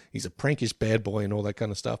 He's a prankish bad boy and all that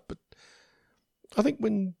kind of stuff. But I think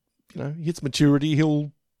when he hits maturity,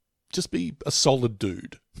 he'll just be a solid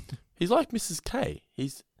dude. He's like Mrs. K.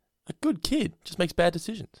 He's a good kid, just makes bad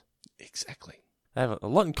decisions. Exactly. They have a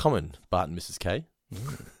lot in common, Bart and Mrs. K.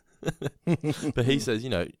 But he says,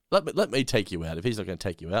 let me take you out if he's not going to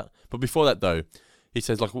take you out. But before that, though, he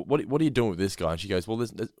says, like, what are you doing with this guy? And she goes, well,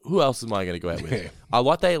 who else am I going to go out with? I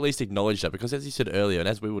like they at least acknowledge that because, as you said earlier, and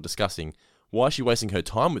as we were discussing, why is she wasting her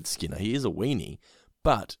time with Skinner? He is a weenie.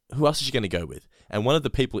 But who else is she going to go with? And one of the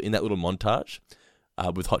people in that little montage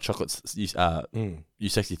with Hot Chocolate's You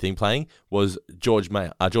Sexy Thing playing was George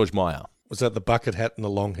Meyer. Was that the bucket hat and the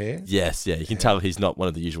long hair? Yes, yeah. You can tell he's not one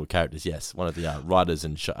of the usual characters. Yes, one of the writers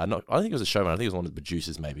and I don't think it was a showrunner. I think it was one of the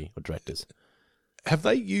producers, maybe, or directors. Have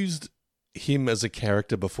they used him as a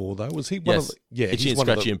character before, though? Was he one of the... Yeah, Itchy and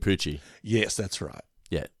Scratchy and Poochie. Yes, that's right.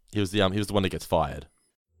 Yeah, he was the one that gets fired.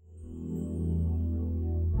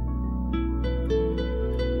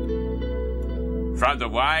 From the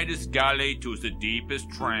widest gully to the deepest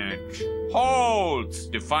trench, holds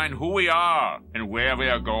define who we are and where we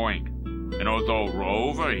are going. And although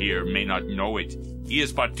Rover here may not know it, he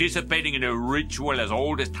is participating in a ritual as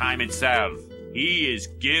old as time itself. He is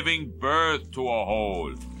giving birth to a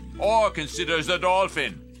hole. Or considers the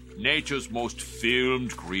dolphin, nature's most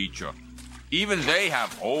filmed creature. Even they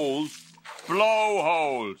have holes.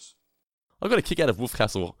 Blowholes. I got a kick out of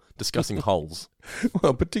Wolfcastle discussing holes.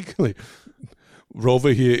 Well, particularly,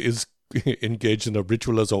 Rover here is engaged in a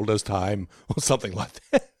ritual as old as time, or something like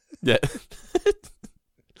that. Yeah.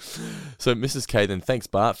 So Mrs. K then thanks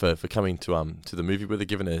Bart for coming to the movie with her,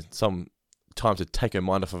 giving her some time to take her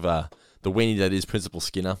mind off of the weenie that is Principal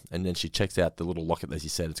Skinner, and then she checks out the little locket, as you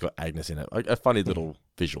said. It's got Agnes in it. A funny little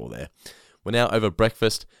visual there. We're now over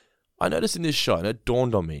breakfast. I noticed in this show, and it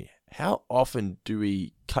dawned on me, how often do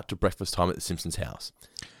we cut to breakfast time at the Simpsons house?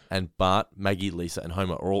 And Bart, Maggie, Lisa, and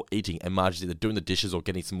Homer are all eating, and Marge's either doing the dishes or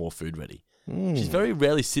getting some more food ready. She's very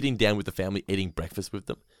rarely sitting down with the family eating breakfast with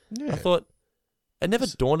them. Yeah. I thought, it never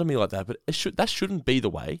dawned on me like that, but that shouldn't be the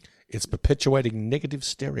way. It's perpetuating negative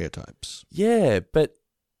stereotypes. Yeah, but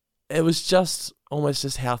it was just almost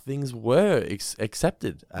just how things were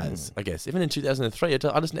accepted as, I guess. Even in 2003, it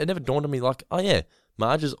never dawned on me like, oh yeah,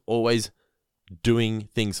 Marge is always doing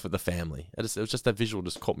things for the family. It was just that visual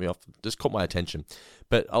just caught my attention.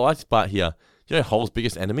 But I liked Bart here. Hole's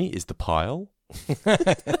biggest enemy is the pile.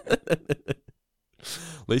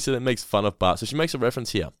 Lisa then makes fun of Bart, so she makes a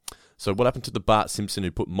reference here. So what happened to the Bart Simpson who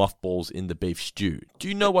put mothballs in the beef stew? Do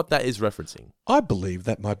you know what that is referencing? I believe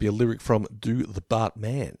that might be a lyric from Do the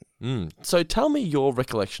Bartman. So tell me your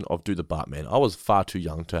recollection of Do the Bartman. I was far too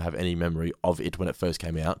young to have any memory of it when it first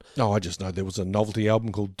came out. No, I just know there was a novelty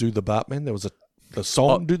album called Do the Bartman. There was the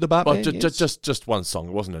song Do the Bartman. Just one song.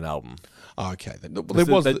 It wasn't an album. Oh, okay. They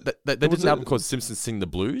did an album called Simpsons Sing the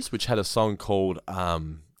Blues, which had a song called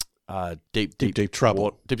Deep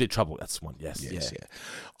Trouble. Deep Trouble. That's one. Yes. Yeah.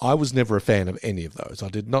 I was never a fan of any of those. I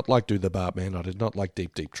did not like Do the Bartman. I did not like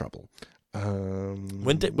Deep Trouble.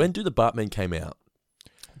 When Do the Bartman came out,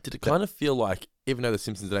 did it kind of feel like, even though the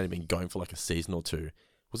Simpsons had only been going for like a season or two,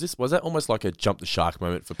 was that almost like a jump the shark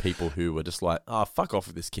moment for people who were just like, fuck off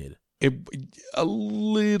with this kid? A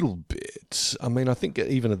little bit. I mean, I think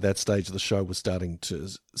even at that stage the show was starting to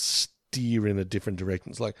steer in a different direction.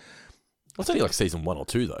 It's like, it's only like season 1 or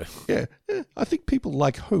 2 though. Yeah, I think people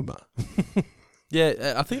like Homer.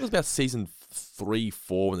 Yeah, I think it was about season 3,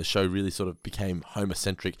 4 when the show really sort of became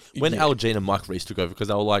Homer-centric. When Al Jean and Mike Reiss took over, because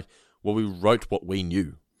they were like, well, we wrote what we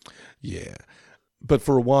knew. Yeah. But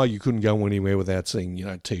for a while, you couldn't go anywhere without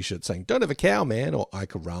seeing, T-shirts saying "Don't have a cow, man" or "I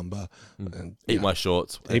caramba," and Eat my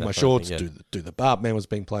shorts. Eat my shorts. Do the barb man was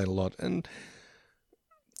being played a lot, and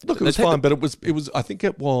look, it was fine, but it was. I think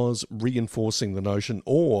it was reinforcing the notion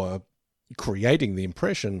or creating the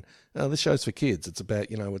impression. This show's for kids. It's about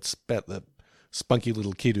it's about the spunky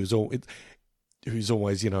little kid who's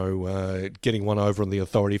always getting one over on the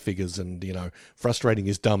authority figures and frustrating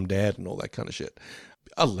his dumb dad and all that kind of shit.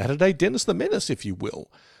 A latter-day Dennis the Menace, if you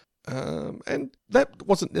will. And that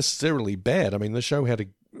wasn't necessarily bad. I mean, the show had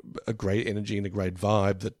a great energy and a great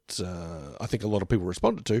vibe that I think a lot of people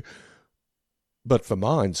responded to. But for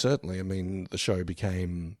mine, certainly, I mean, the show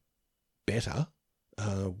became better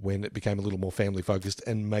when it became a little more family-focused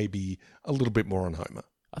and maybe a little bit more on Homer.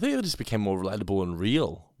 I think it just became more relatable and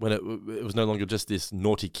real when it was no longer just this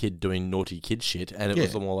naughty kid doing naughty kid shit, and it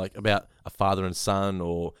was more like about a father and son,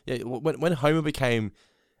 or when Homer became,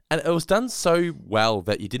 and it was done so well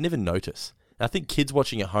that you didn't even notice. And I think kids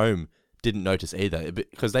watching at home didn't notice either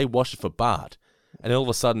because they watched it for Bart, and all of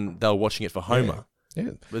a sudden they were watching it for Homer.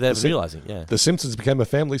 Yeah, without realizing. Yeah, The Simpsons became a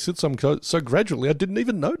family sitcom so gradually I didn't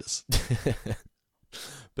even notice.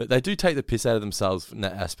 But they do take the piss out of themselves in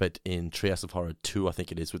that aspect in Treehouse of Horror 2, I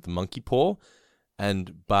think it is, with the monkey paw.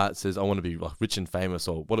 And Bart says, I want to be like rich and famous,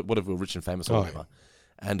 or whatever, rich and famous or whatever.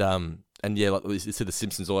 Yeah. And yeah, like you see the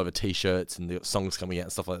Simpsons all over T-shirts and the songs coming out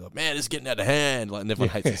and stuff like that. Man, it's getting out of hand. Like, and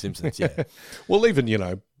everyone hates the Simpsons, yeah. Well,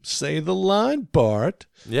 even, say the line, Bart.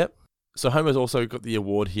 Yep. So Homer's also got the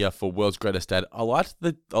award here for World's Greatest Dad. I liked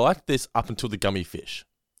this up until the gummy fish.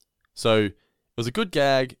 So it was a good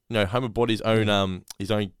gag. Homer bought his own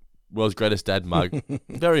World's Greatest Dad mug.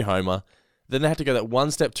 Very Homer. Then they had to go that one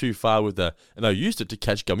step too far with and I used it to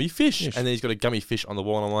catch gummy fish. And then he's got a gummy fish on the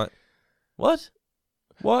wall, and I'm like, what?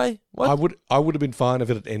 Why? What? I would have been fine if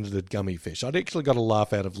it had ended at gummy fish. I'd actually got a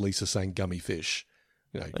laugh out of Lisa saying gummy fish.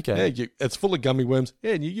 Okay. Yeah, it's full of gummy worms.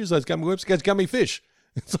 Yeah, and you use those gummy worms to catch gummy fish.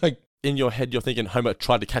 It's like, in your head, you're thinking Homer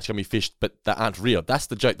tried to catch gummy fish, but they aren't real. That's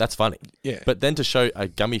the joke. That's funny. Yeah. But then to show a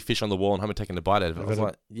gummy fish on the wall and Homer taking a bite out of it, I was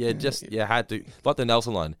like, you had to, like the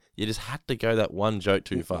Nelson line, you just had to go that one joke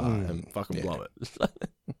too far and fucking blow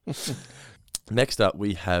it. Next up,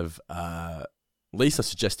 we have Lisa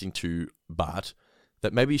suggesting to Bart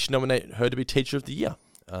that maybe you should nominate her to be Teacher of the Year.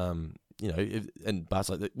 And Bart's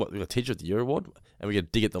like, what, we got Teacher of the Year award? And we got to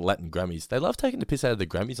dig at the Latin Grammys. They love taking the piss out of the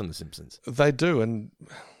Grammys on The Simpsons. They do, and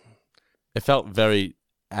it felt very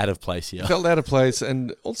out of place here. It felt out of place,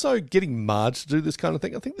 and also getting Marge to do this kind of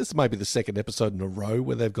thing. I think this might be the second episode in a row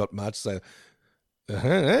where they've got Marge say,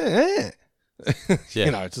 Yeah.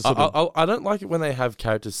 It's a sort of... I don't like it when they have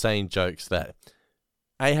characters saying jokes that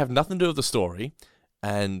have nothing to do with the story,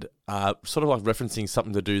 and sort of like referencing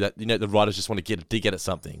something to do that, the writers just want to dig at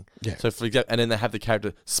something. Yeah. So for example, and then they have the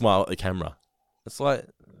character smile at the camera. It's like,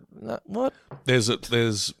 what? There's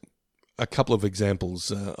a couple of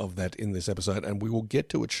examples of that in this episode, and we will get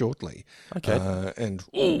to it shortly. Okay. Am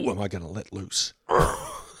I going to let loose?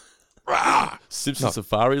 Simpson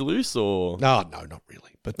Safari loose, or? No, not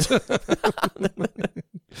really. But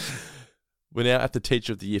we're now at the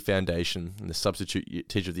Teacher of the Year Foundation, and the substitute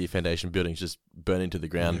Teacher of the Year Foundation building is just burning to the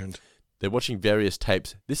ground. They're watching various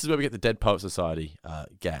tapes. This is where we get the Dead Poet Society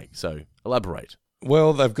gag. So elaborate.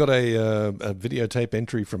 Well, they've got a videotape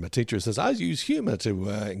entry from a teacher who says, I use humour to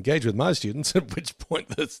engage with my students, at which point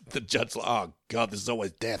the judge's like, oh, God, this is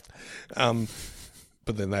always death.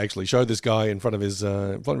 But then they actually show this guy in front of his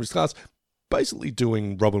class basically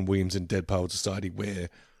doing Robin Williams in Dead Poet Society, where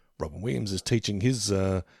Robin Williams is teaching his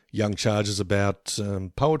young charges about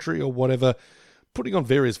poetry or whatever, putting on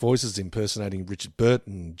various voices, impersonating Richard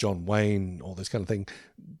Burton, John Wayne, all this kind of thing,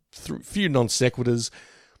 through a few non sequiturs.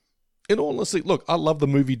 In all honesty, look, I love the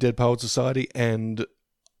movie Dead Poet Society, and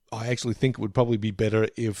I actually think it would probably be better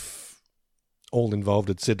if all involved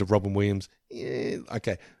had said to Robin Williams, yeah,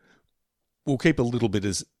 okay, we'll keep a little bit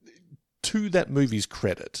as to that movie's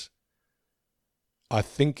credit. I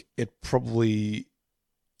think it probably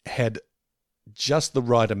had just the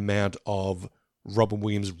right amount of Robin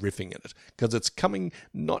Williams riffing in it, because it's coming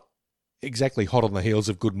not exactly hot on the heels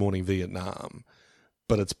of Good Morning Vietnam,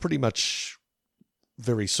 but it's pretty much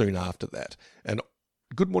very soon after that. And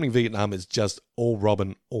Good Morning Vietnam is just all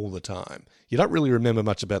Robin all the time. You don't really remember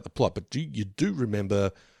much about the plot, but you do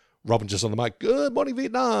remember Robin just on the mic, Good Morning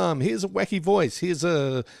Vietnam, here's a wacky voice, here's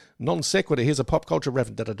a non sequitur, here's a pop culture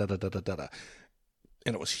reference, da-da-da-da-da-da.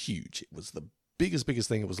 And it was huge. It was the biggest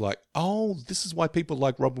thing. It was like, oh, this is why people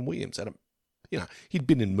like Robin Williams. And, he'd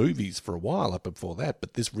been in movies for a while up before that,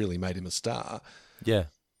 but this really made him a star. Yeah.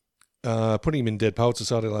 Putting him in Dead Poet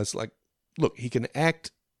Society, I was like, look, he can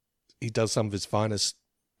act. He does some of his finest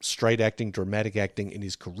straight acting, dramatic acting in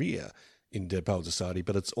his career in Dead Poets Society,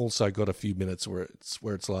 but it's also got a few minutes where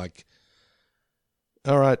it's like,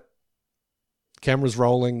 all right, camera's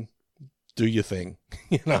rolling, do your thing,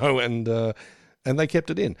 and they kept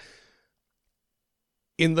it in.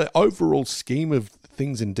 In the overall scheme of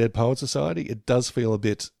things in Dead Poets Society, it does feel a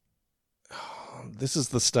bit, this is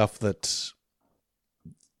the stuff that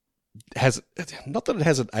has, not that it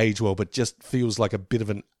hasn't aged well, but just feels like a bit of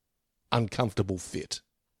an uncomfortable fit,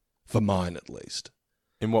 for mine at least.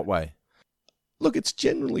 In what way? Look, it's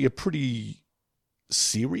generally a pretty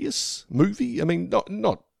serious movie. I mean,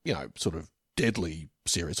 not sort of deadly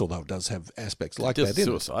serious, although it does have aspects like that in it.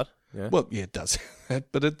 Suicide. Yeah. Well, yeah, it does.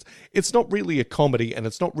 But it's not really a comedy, and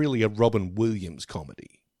it's not really a Robin Williams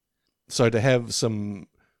comedy. So to have some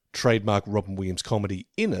trademark Robin Williams comedy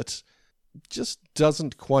in it just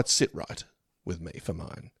doesn't quite sit right with me, for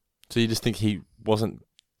mine. So you just think he wasn't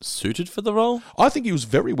suited for the role? I think he was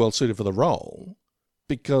very well suited for the role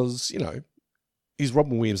because, he's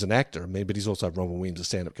Robin Williams an actor, but he's also Robin Williams a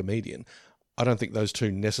stand-up comedian. I don't think those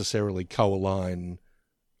two necessarily co-align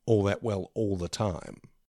all that well all the time.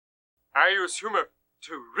 I use humor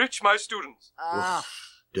to reach my students.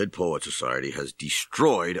 Dead Poets Society has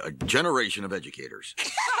destroyed a generation of educators.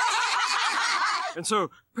 And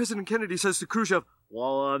so President Kennedy says to Khrushchev,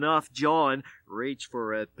 "Well enough, John. Reach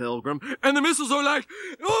for it, Pilgrim." And the missiles are like,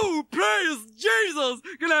 "Oh, praise Jesus!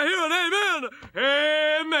 Can I hear an amen?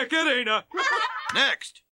 Hey, Macarena!"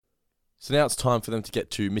 Next. So now it's time for them to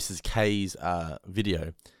get to Mrs. K's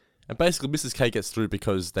video. And basically, Mrs. K gets through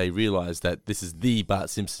because they realise that this is the Bart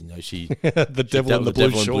Simpson. The devil in the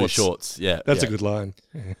blue shorts. Yeah, that's a good line.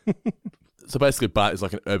 So basically, Bart is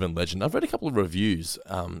like an urban legend. I've read a couple of reviews,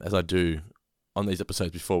 as I do on these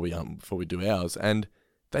episodes before we do ours, and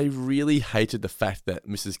they really hated the fact that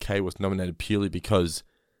Mrs. K was nominated purely because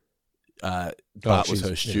Bart was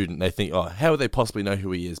her student. Yeah. They think, how would they possibly know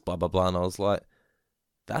who he is? Blah blah blah. And I was like,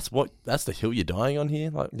 that's the hill you're dying on here.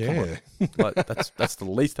 Like, yeah, like that's the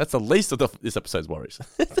least of this episode's worries.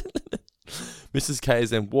 Mrs. K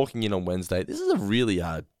is then walking in on Wednesday. This is a really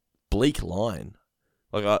bleak line.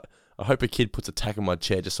 Like, I hope a kid puts a tack on my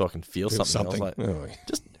chair just so I can feel something. I was like,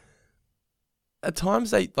 just at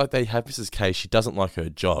times they have Mrs. K. She doesn't like her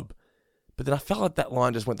job, but then I felt like that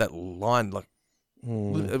line just went it went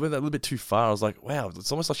a little bit too far. I was like, wow,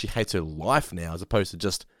 it's almost like she hates her life now, as opposed to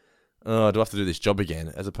just, oh, do I have to do this job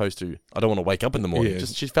again? As opposed to, I don't want to wake up in the morning. Yeah.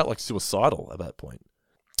 She felt like suicidal at that point.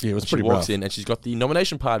 Yeah, it was pretty rough. She walks rough. in and she's got the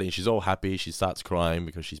nomination party and she's all happy. She starts crying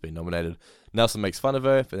because she's been nominated. Nelson makes fun of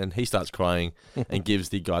her, but then he starts crying and gives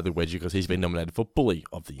the guy the wedgie because he's been nominated for Bully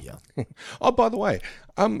of the Year. Oh, by the way,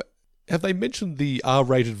 have they mentioned the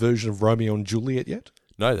R-rated version of Romeo and Juliet yet?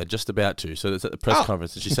 No, they're just about to. So it's at the press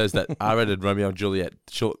conference, and she says that R-rated Romeo and Juliet,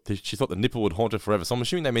 she thought the nipple would haunt her forever. So I'm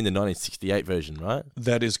assuming they mean the 1968 version, right?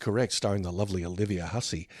 That is correct, starring the lovely Olivia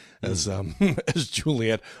Hussey as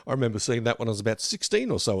Juliet. I remember seeing that when I was about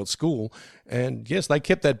 16 or so at school. And yes, they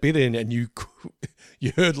kept that bit in, and you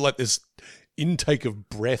heard like this intake of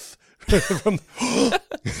breath from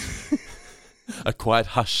a quiet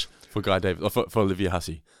hush for Guy Davis, for Olivia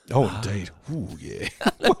Hussey. Oh, indeed. Ooh, yeah.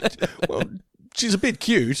 Well, she's a bit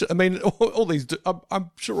cute. I mean, all these.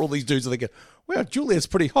 I'm sure all these dudes are thinking, "Wow, Juliet's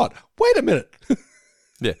pretty hot." Wait a minute.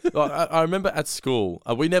 Yeah, I remember at school,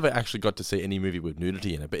 we never actually got to see any movie with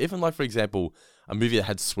nudity in it. But even like, for example, a movie that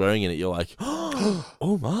had swearing in it, you're like,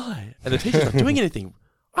 "Oh my!" And the teacher's not doing anything.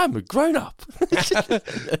 I'm a grown up.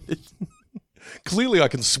 Clearly, I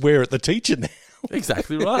can swear at the teacher now.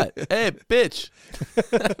 Exactly right. Hey, bitch.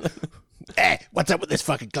 Hey, what's up with this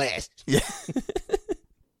fucking class? Yeah.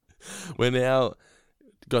 We're now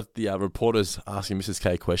got the reporters asking Mrs.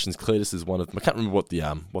 K questions. Cletus is one of them. I can't remember what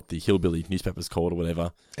the hillbilly newspaper's called or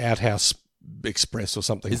whatever. Outhouse Express or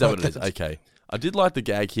something. Is that what it is? Okay. I did like the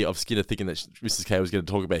gag here of Skinner thinking that Mrs. K was going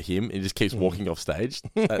to talk about him, and he just keeps walking off stage.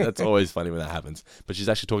 That's always funny when that happens. But she's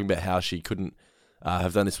actually talking about how she couldn't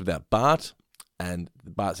have done this without Bart, and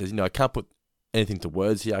Bart says, I can't put anything to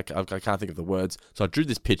words here. I can't think of the words. So I drew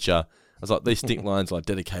this picture. I was like, these stink lines like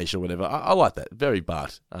dedication or whatever. I like that. Very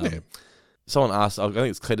Bart. Someone asked, I think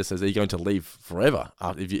it's Cletus says, are you going to leave forever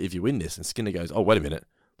if you win this? And Skinner goes, oh, wait a minute.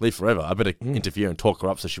 Leave forever. I better interfere and talk her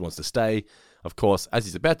up so she wants to stay. Of course, as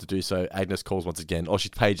he's about to do so, Agnes calls once again. She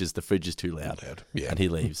pages, the fridge is too loud. Yeah. And he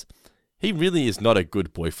leaves. He really is not a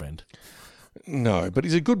good boyfriend. No, but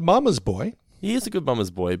he's a good mama's boy. He is a good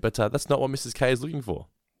mama's boy, but that's not what Mrs. K is looking for.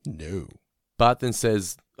 No. Bart then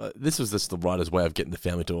says, this was just the writer's way of getting the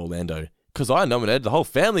family to Orlando. Because I nominated, the whole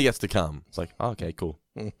family gets to come. It's like, okay, cool.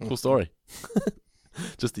 Cool story.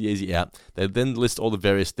 Just the easy out. They then list all the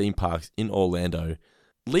various theme parks in Orlando.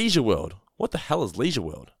 Leisure World. What the hell is Leisure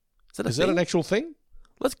World? Is that an actual thing?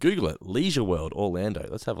 Let's Google it. Leisure World, Orlando.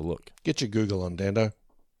 Let's have a look. Get your Google on, Dando.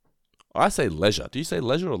 I say leisure. Do you say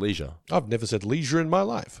leisure or leisure? I've never said leisure in my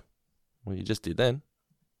life. Well, you just did then.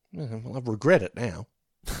 Well, I regret it now.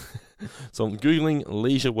 So I'm Googling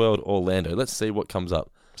Leisure World, Orlando. Let's see what comes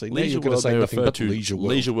up. See, now you're going to say nothing but Leisure World.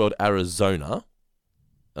 Leisure World, Arizona.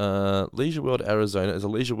 Leisure World, Arizona is a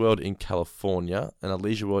Leisure World in California and a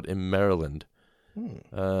Leisure World in Maryland.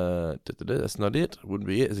 That's not it. Wouldn't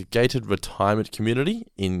be it. It's a gated retirement community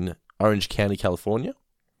in Orange County, California.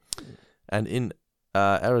 And in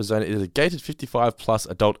Arizona, it is a gated 55 plus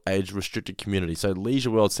adult age restricted community. So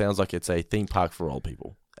Leisure World sounds like it's a theme park for old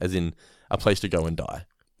people, as in a place to go and die.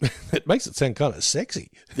 It makes it sound kind of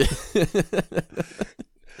sexy.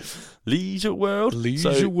 Leisure World?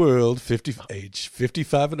 Leisure World, age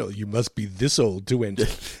 55 and old. You must be this old to enter.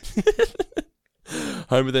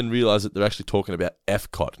 Homer then realised that they're actually talking about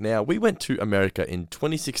Epcot. Now, we went to America in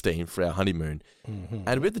 2016 for our honeymoon,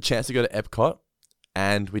 and we had the chance to go to Epcot,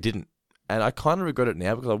 and we didn't. And I kind of regret it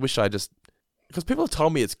now because I wish because people have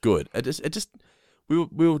told me it's good. We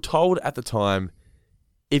were told at the time,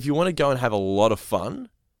 if you want to go and have a lot of fun,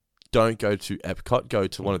 don't go to Epcot, go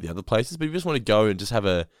to one of the other places. But if you just want to go and just have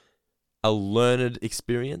a learned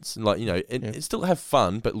experience and and still have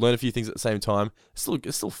fun, but learn a few things at the same time.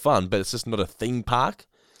 It's still fun, but it's just not a theme park.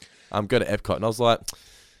 Go to Epcot, and I was like,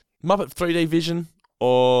 Muppet 3D Vision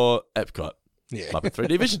or Epcot. Yeah, Muppet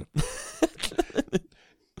 3D Vision.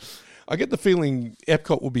 I get the feeling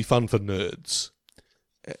Epcot will be fun for nerds.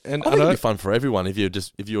 And I think it'd be fun for everyone if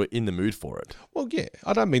you're in the mood for it. Well, yeah,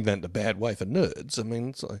 I don't mean that in a bad way for nerds. I mean,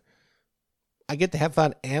 it's like, I get to have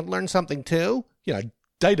fun and learn something too.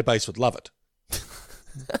 Database would love it.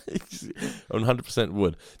 100%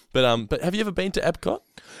 would. But have you ever been to Epcot?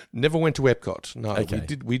 Never went to Epcot. No, okay.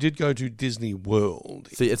 We did go to Disney World.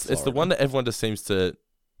 See, it's the one that everyone just seems to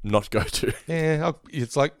not go to. Yeah,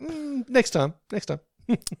 it's like next time.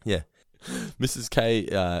 Yeah. Mrs. K,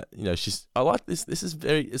 I like this. This is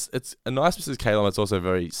it's a nice Mrs. K line. It's also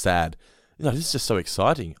very sad. This is just so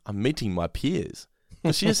exciting. I'm meeting my peers.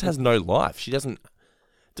 Because she just has no life. She doesn't.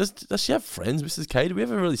 Does she have friends, Mrs. K? Do we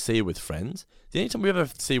ever really see her with friends? The only time we ever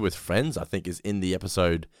see her with friends, I think, is in the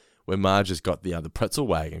episode where Marge has got the pretzel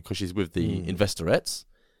wagon because she's with the investorettes.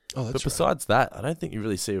 Oh, that's But besides that, I don't think you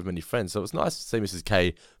really see her with many friends. So it's nice to see Mrs.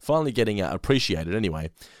 K finally getting appreciated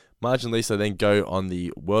anyway. Marge and Lisa then go on to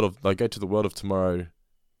the World of Tomorrow.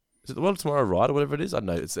 Is it the World of Tomorrow ride or whatever it is? I don't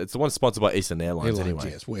know. It's the one sponsored by Eastern Airlines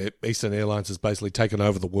anyway. Yes, where Eastern Airlines has basically taken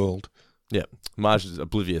over the world. Yeah, Marge is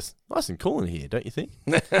oblivious. Nice and cool in here, don't you think?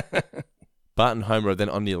 Bart and Homer are then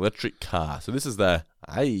on the electric car. So this is the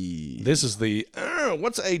This is the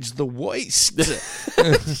what's age the waist?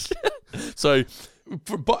 So,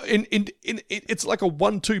 it's like a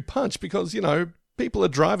 1-2 punch because people are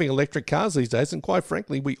driving electric cars these days, and quite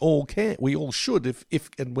frankly, we all should if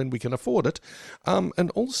and when we can afford it.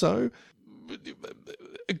 And also,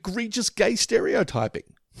 egregious gay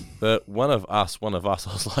stereotyping. But one of us, I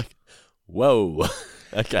was like, whoa,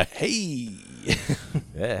 okay. Hey.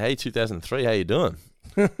 Yeah, hey, 2003, how you doing?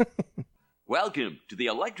 Welcome to the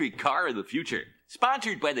electric car of the future,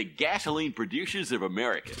 sponsored by the Gasoline Producers of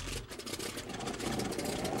America.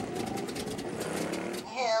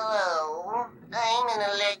 Hello, I'm an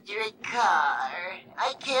electric car.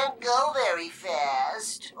 I can't go very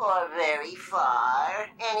fast or very far,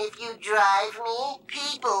 and if you drive me,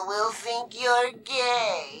 people will think you're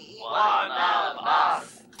gay. One of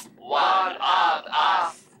us. One of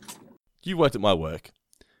us. You worked at my work.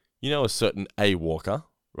 You know a certain A. Walker,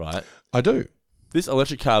 right? I do. This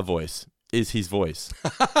electric car voice is his voice.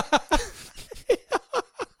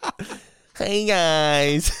 Hey,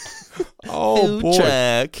 guys. Oh, boy.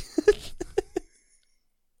 Jack.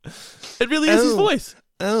 It really is his voice.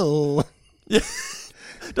 Oh. Yeah.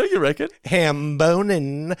 Don't you reckon? Ham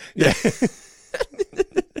boning. Yeah.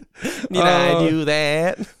 Did I do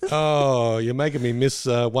that? Oh, you're making me miss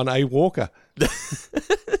 1A Walker.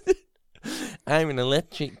 I'm an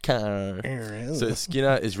electric car. So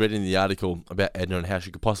Skinner is reading the article about Edna and how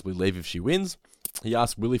she could possibly leave if she wins. He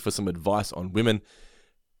asks Willie for some advice on women.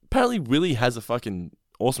 Apparently, Willie has a fucking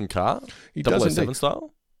awesome car. He does 007 indeed.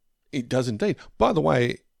 style. It does indeed. By the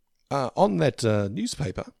way, on that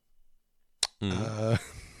newspaper,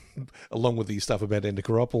 along with the stuff about Edna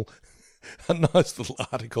Krabappel, a nice little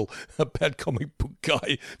article about comic book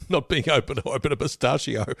guy not being able to open a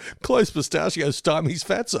pistachio. Closed pistachio stymies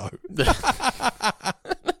fatso.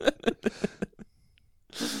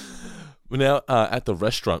 We're now at the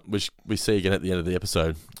restaurant, which we see again at the end of the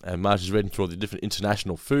episode. And Marge is reading through all the different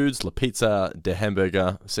international foods. La pizza, de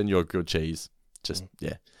hamburger, Senor grilled cheese.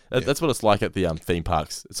 Yeah. That's what it's like at the theme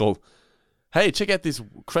parks. It's all, hey, check out this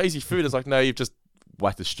crazy food. It's like, no, you've just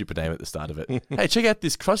whacked a stupid name at the start of it. Hey, check out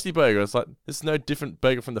this Krusty Burger. It's like, it's no different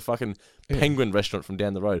burger from the fucking Penguin restaurant from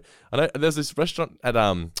down the road. I know there's this restaurant at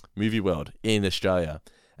Movie World in Australia,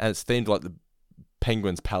 and it's themed like the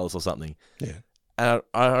Penguin's Palace or something. Yeah. And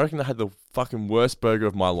I reckon I had the fucking worst burger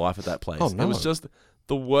of my life at that place. Oh, no. It was just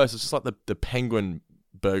the worst. It's just like the Penguin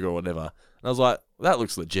burger or whatever. And I was like, that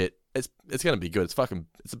looks legit. It's gonna be good.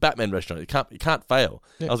 It's a Batman restaurant. You can't fail.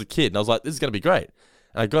 Yeah. I was a kid and I was like, this is gonna be great.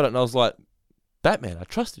 And I got it and I was like, Batman, I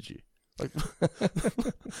trusted you. Like,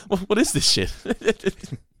 what is this shit?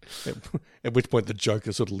 At which point the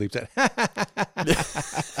Joker sort of leaps out.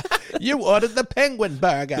 You ordered the Penguin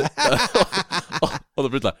Burger. Or the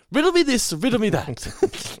Riddler. Riddle me this, riddle me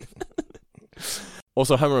that.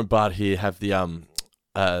 Also, Homer and Bart here have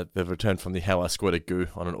they've returned from the How I Squirted Goo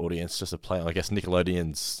on an audience, just a play on, I guess,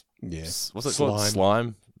 Nickelodeon's... Yeah. What's it called?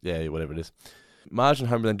 Slime? Yeah, whatever it is. Marge and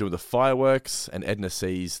Homer then doing the fireworks, and Edna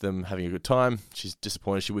sees them having a good time. She's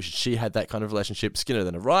disappointed. She wishes she had that kind of relationship. Skinner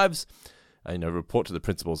then arrives, report to the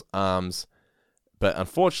principal's arms. But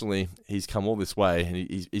unfortunately, he's come all this way, and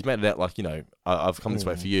he's made it out like, I've come this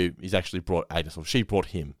way for you. He's actually brought Agnes, or she brought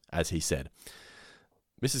him, as he said.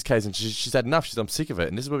 Mrs. Kazin, she's had enough. I'm sick of it.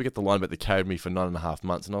 And this is where we get the line about they carried me for 9.5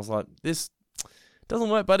 months. And I was like, this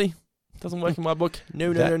doesn't work, buddy. Doesn't work in my book.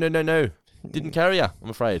 No. Didn't carry you, I'm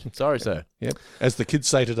afraid. Sorry, sir. Yep. As the kids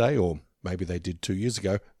say today, or maybe they did 2 years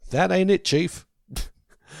ago, that ain't it, Chief.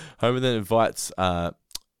 Homer then invites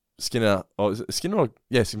Skinner. Invites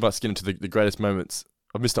Skinner to the greatest moments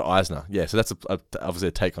of Mr. Eisner. Yeah, so that's obviously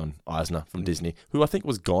a take on Eisner from Disney, who I think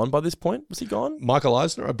was gone by this point. Was he gone? Michael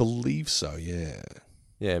Eisner, I believe so, yeah.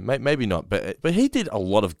 Yeah, maybe not, but he did a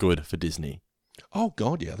lot of good for Disney. Oh,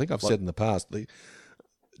 God, yeah. I think I've said in the past,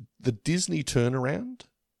 the Disney turnaround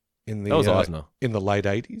in the that was Eisner. In the late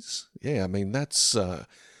 80s. Yeah, I mean, that's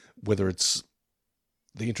whether it's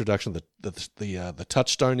the introduction of the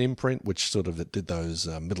Touchstone imprint, which sort of did those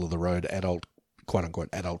middle-of-the-road adult, quote-unquote,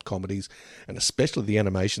 adult comedies, and especially the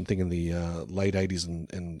animation thing in the late 80s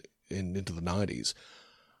and into the 90s.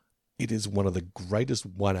 It is one of the greatest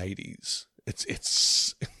 180s.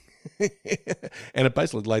 It's and it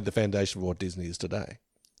basically laid the foundation for what Disney is today.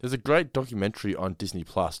 There's a great documentary on Disney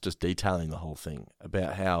Plus just detailing the whole thing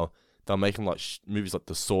about how they're making like movies like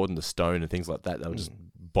The Sword and the Stone and things like that. They were just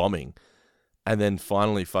bombing. And then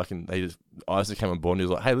finally Eisner came on board and he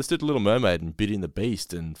was like, hey, let's do The Little Mermaid and Beauty and the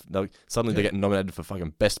Beast. And suddenly they're getting nominated for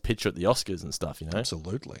fucking Best Picture at the Oscars and stuff,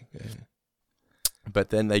 Absolutely, yeah. But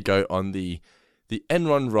then they go on the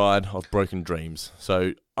Enron ride of Broken Dreams.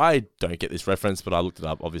 So I don't get this reference, but I looked it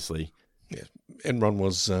up, obviously. Yeah, Enron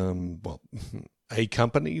was, a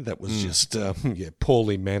company that was just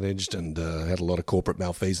poorly managed and had a lot of corporate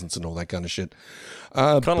malfeasance and all that kind of shit.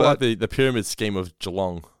 Kind of like the pyramid scheme of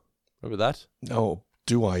Geelong. Remember that? Oh,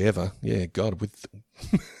 do I ever? Yeah, God, with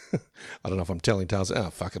I don't know if I'm telling tales. Oh,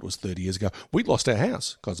 fuck, it was 30 years ago. We lost our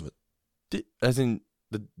house because of it. As in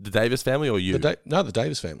the Davis family or you? The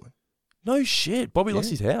Davis family. No shit. Bobby lost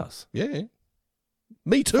his house. Yeah.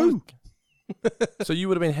 Me too. So you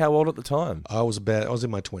would have been how old at the time? I was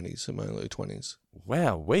in my 20s, in my early 20s.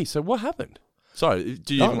 Wow, so what happened? Sorry,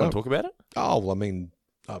 do you even want to talk about it? Oh, well, I mean,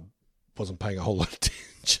 I wasn't paying a whole lot of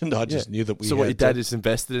attention. I just knew that we So what, your dad just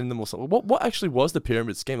invested in them or something? What actually was the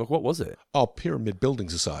pyramid scheme? Like, what was it? Oh, Pyramid Building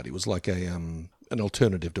Society. It was like an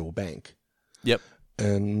alternative to a bank. Yep.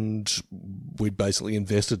 And we'd basically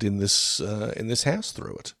invested in this house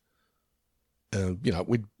through it.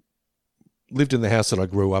 We'd lived in the house that I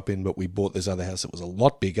grew up in, but we bought this other house that was a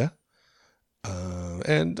lot bigger.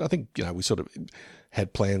 And I think, we sort of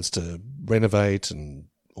had plans to renovate and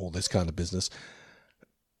all this kind of business.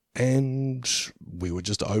 And we were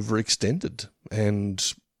just overextended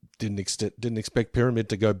and didn't expect Pyramid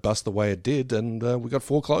to go bust the way it did. And we got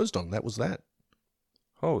foreclosed on. That was that.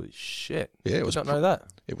 Holy shit. Yeah, I did not know that.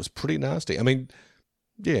 It was pretty nasty. I mean,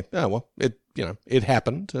 yeah, it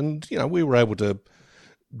happened. And, we were able to...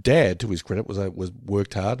 Dad, to his credit, was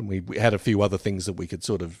worked hard, and we had a few other things that we could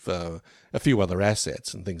sort of, a few other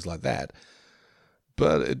assets and things like that.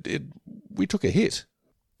 But we took a hit.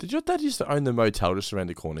 Did your dad used to own the motel just around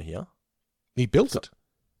the corner here? He built it.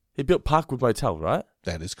 He built Parkwood Motel, right?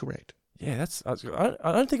 That is correct. Yeah,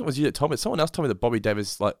 I don't think it was you that told me. Someone else told me that Bobby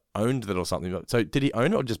Davis owned it or something. So did he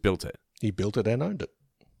own it or just built it? He built it and owned it.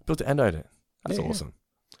 Built it and owned it. That's awesome.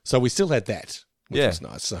 So we still had that, which was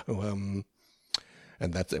nice. So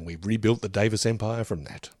and we rebuilt the Davis Empire from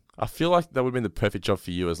that. I feel like that would have been the perfect job for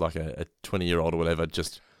you as like a 20-year-old or whatever,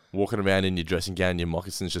 just walking around in your dressing gown, your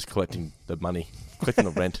moccasins, just collecting the money, collecting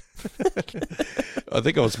the rent. I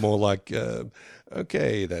think I was more like,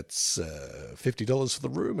 okay, that's $50 for the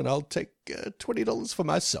room, and I'll take $20 for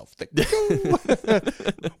myself.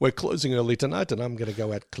 We're closing early tonight, and I'm going to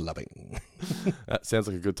go out clubbing. That sounds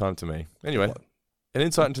like a good time to me. Anyway, an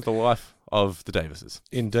insight into the life of the Davises.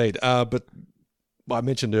 Indeed. But I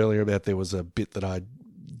mentioned earlier about there was a bit that I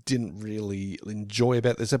didn't really enjoy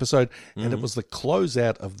about this episode, and it was the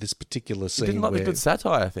closeout of this particular scene. You didn't like the good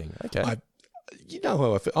satire thing. Okay. You know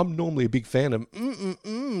how I feel. I'm normally a big fan of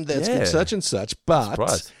that's good such and such, but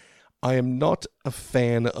Surprised. I am not a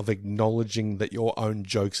fan of acknowledging that your own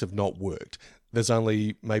jokes have not worked. There's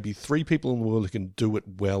only maybe 3 people in the world who can do it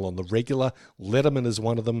well on the regular. Letterman is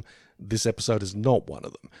one of them. This episode is not one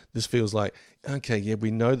of them. This feels like, okay, yeah,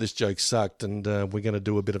 we know this joke sucked, and we're going to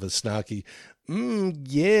do a bit of a snarky,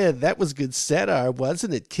 yeah, that was good satire,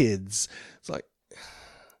 wasn't it, kids? It's like,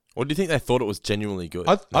 or do you think they thought it was genuinely good?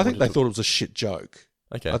 I think they thought it was a shit joke.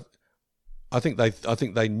 Okay. I think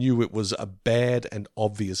they knew it was a bad and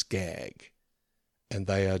obvious gag, and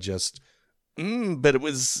they are just, but it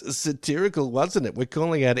was satirical, wasn't it? We're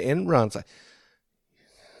calling out Enron. Like,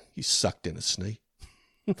 you suck, Dennis Snee.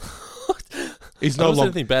 He's no longer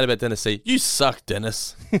anything bad about Dennis C. You suck,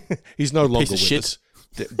 Dennis. He's no longer Piece of with shit. us.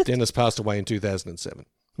 Dennis passed away in 2007.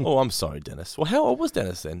 Oh, I'm sorry, Dennis. Well, how old was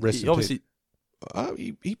Dennis then? Rest He in obviously.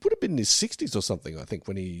 He would have been in his 60s or something, I think,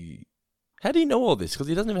 when he... How do you know all this? Because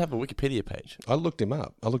he doesn't even have a Wikipedia page. I looked him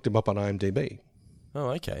up. I looked him up on IMDb. Oh,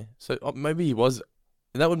 okay. So maybe he was.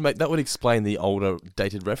 That would explain the older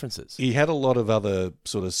dated references. He had a lot of other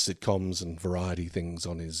sort of sitcoms and variety things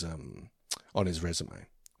on his resume.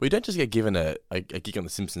 We don't just get given a gig on The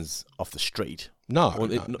Simpsons off the street. No, Well,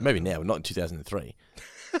 no. maybe now, but not in 2003.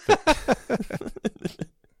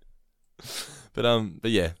 But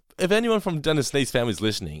yeah, if anyone from Dennis Snee's family is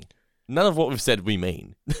listening, none of what we've said we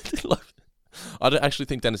mean. I don't actually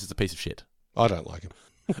think Dennis is a piece of shit. I don't like him.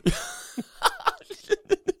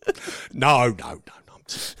 No.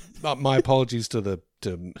 My apologies to the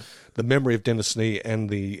memory of Dennis Snee and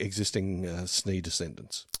the existing Snee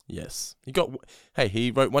descendants. Yes,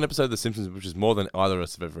 he wrote one episode of The Simpsons, which is more than either of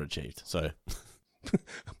us have ever achieved. So,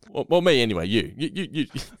 well, me anyway. You.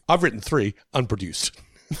 I've written 3 unproduced.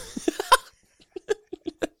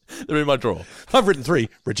 They're in my drawer. I've written 3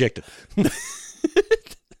 rejected.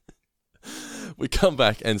 We come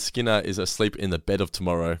back and Skinner is asleep in the bed of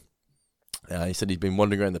tomorrow. He said he'd been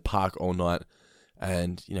wandering around the park all night,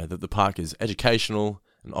 and the park is educational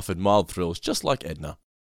and offered mild thrills, just like Edna.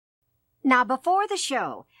 Now, before the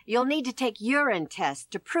show, you'll need to take urine tests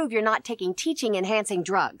to prove you're not taking teaching-enhancing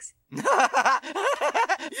drugs. You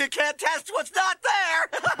can't test what's not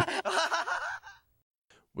there!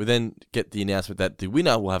 We then get the announcement that the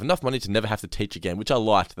winner will have enough money to never have to teach again, which I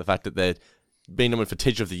liked, the fact that they're being nominated for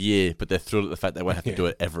Teacher of the Year, but they're thrilled at the fact they won't have to do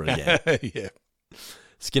it ever again. Yeah.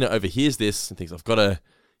 Skinner overhears this and thinks, I've got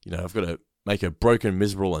to make her broken,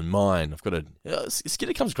 miserable, and mine.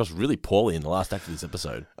 Skinner comes across really poorly in the last act of this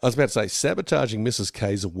episode. I was about to say, sabotaging Mrs.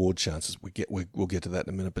 K's award chances. We'll get to that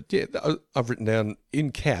in a minute. But yeah, I've written down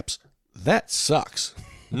in caps, that sucks.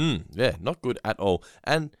 Yeah, not good at all.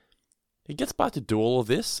 And he gets Bart to do all of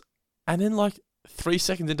this, and then 3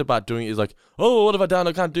 seconds into Bart doing it, he's like, oh, what have I done?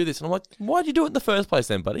 I can't do this. And I'm like, why'd you do it in the first place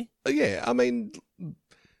then, buddy? Yeah, I mean,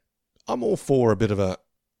 I'm all for a bit of a...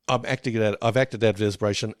 I've acted out of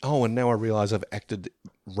desperation. Oh, and now I realise I've acted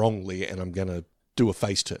wrongly and I'm going to do a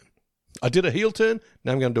face turn. I did a heel turn,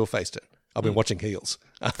 now I'm going to do a face turn. I've been watching heels.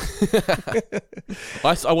 I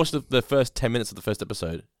watched the first 10 minutes of the first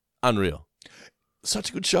episode. Unreal. Such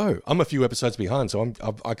a good show. I'm a few episodes behind, so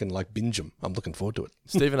I can binge them. I'm looking forward to it.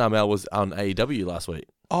 Stephen Amell was on AEW last week.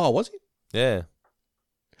 Oh, was he? Yeah.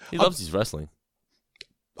 He loves his wrestling.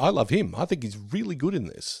 I love him. I think he's really good in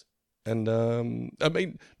this. And, I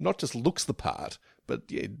mean, not just looks the part, but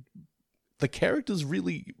yeah, the character's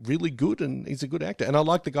really, really good, and he's a good actor. And I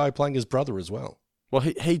like the guy playing his brother as well. Well,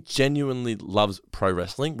 he genuinely loves pro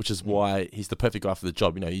wrestling, which is why he's the perfect guy for the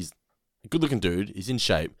job. He's a good-looking dude, he's in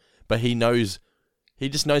shape, but he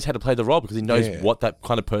just knows how to play the role because he knows what that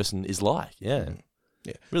kind of person is like. Yeah.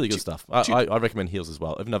 Yeah. Really good stuff. I recommend Heels as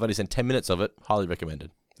well. Even though I've only seen 10 minutes of it, highly recommended.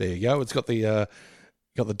 There you go. It's got the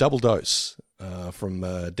double dose from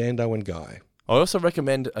Dando and Guy. I also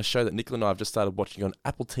recommend a show that Nicola and I have just started watching on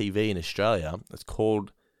Apple TV in Australia. It's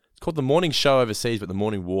called The Morning Show overseas, but The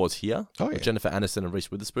Morning Wars here. Oh, yeah. With Jennifer Aniston and Reese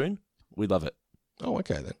Witherspoon. We love it. Oh,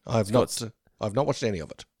 okay then. I've not watched any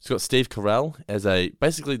of it. It's got Steve Carell as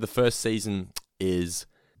basically the first season is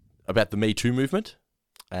about the Me Too movement,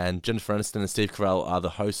 and Jennifer Aniston and Steve Carell are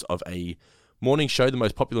the hosts of a morning show, the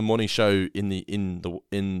most popular morning show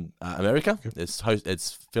in America.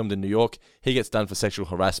 It's filmed in New York. He gets done for sexual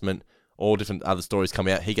harassment. All different other stories come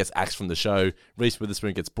out. He gets axed from the show. Reese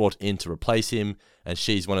Witherspoon gets brought in to replace him, and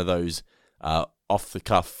she's one of those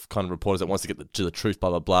off-the-cuff kind of reporters that wants to get to the truth,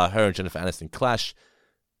 blah, blah, blah. Her and Jennifer Aniston clash.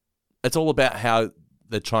 It's all about how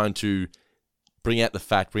they're trying to bring out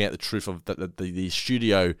the truth of that the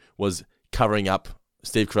studio was covering up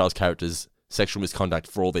Steve Carell's character's sexual misconduct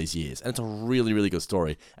for all these years. And it's a really, really good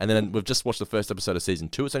story. And then we've just watched the first episode of season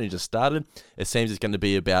 2. It's only just started. It seems it's going to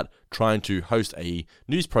be about trying to host a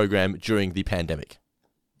news program during the pandemic.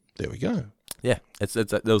 There we go. Yeah.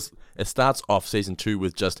 It starts off season 2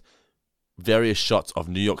 with just various shots of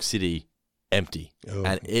New York City empty. Oh.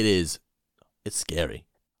 And it's scary.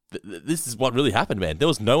 This is what really happened, man. There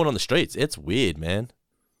was no one on the streets. It's weird, man.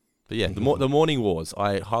 But yeah, the Morning Wars,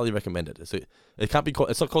 I highly recommend it. So it can't be called.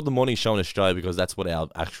 It's not called the Morning Show in Australia because that's what our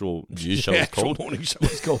actual news show is called. Morning Show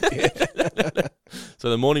is called. Yeah. So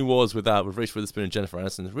the Morning Wars with Reese Witherspoon and Jennifer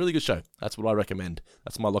Aniston is a really good show. That's what I recommend.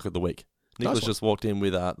 That's my lock of the week. Nicholas just walked in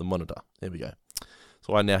with the monitor. There we go.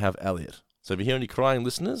 So I now have Elliot. So if you hear any crying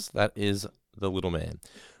listeners, that is the little man.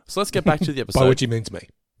 So let's get back to the episode. By which he means me.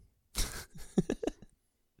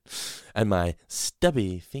 And my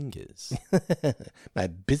stubby fingers. My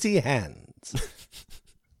busy hands.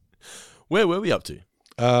 Where were we up to?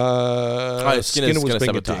 Skinner was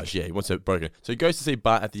sabotage. Yeah, he wants it broken. So he goes to see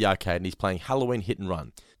Bart at the arcade and he's playing Halloween Hit and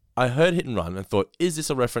Run. I heard Hit and Run and thought, is this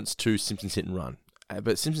a reference to Simpsons Hit and Run?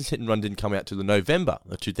 But Simpsons Hit and Run didn't come out till the November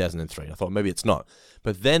of 2003. I thought maybe it's not.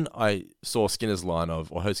 But then I saw heard Skinner's line,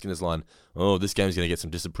 oh, this game's going to get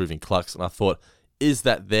some disapproving clucks. And I thought, is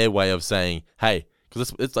that their way of saying, hey,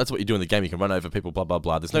 because that's what you do in the game. You can run over people, blah, blah,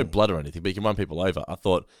 blah. There's no blood or anything, but you can run people over. I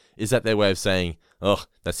thought, is that their way of saying, oh,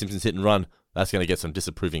 that Simpsons Hit and Run, that's going to get some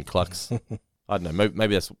disapproving clucks? I don't know.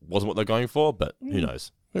 Maybe that wasn't what they're going for, but who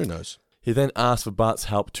knows? Who knows? He then asks for Bart's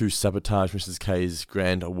help to sabotage Mrs. K's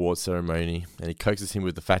grand award ceremony, and he coaxes him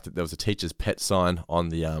with the fact that there was a teacher's pet sign on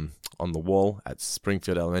the wall at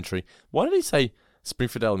Springfield Elementary. Why did he say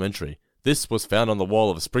Springfield Elementary? This was found on the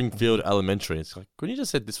wall of Springfield Elementary. It's like, couldn't you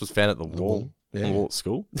just said this was found at the wall? Yeah. On the wall at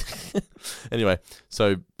school? Anyway,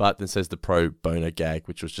 so Bart then says the pro boner gag,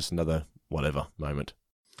 which was just another whatever moment.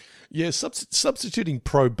 Yeah, substituting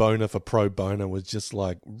pro boner for pro boner was just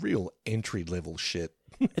like real entry level shit.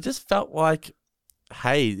 It just felt like,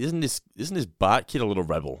 hey, isn't this Bart kid a little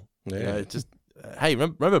rebel? Yeah. You know, just hey,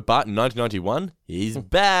 remember Bart in 1991? He's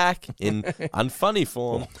back in unfunny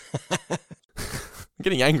form. I'm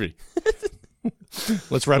getting angry.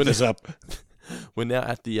 Let's wrap this up. We're now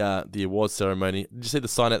at the awards ceremony. Did you see the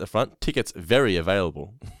sign at the front? Tickets very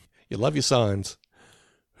available. You love your signs.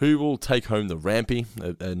 Who will take home the Rampy,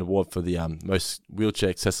 an award for the most wheelchair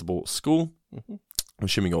accessible school? Mm-hmm. I'm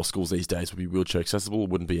assuming all schools these days would be wheelchair accessible. It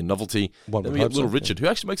wouldn't be a novelty. Then we get Little Richard, who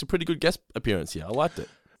actually makes a pretty good guest appearance here. I liked it.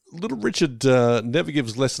 Little Richard never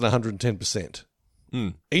gives less than 110%.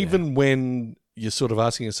 Even when you're sort of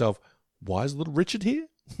asking yourself, why is Little Richard here?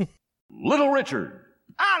 Little Richard.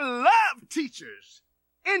 I love teachers.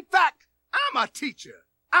 In fact, I'm a teacher.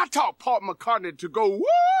 I taught Paul McCartney to go, woo!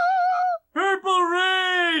 Purple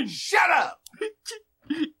Rain! Shut up!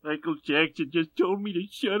 Michael Jackson just told me to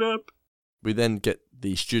shut up. We then get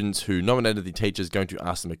the students who nominated the teachers going to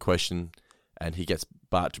ask them a question, and he gets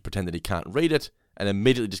Bart to pretend that he can't read it, and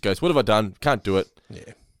immediately just goes, what have I done? Can't do it.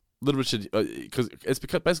 Yeah. Little Richard,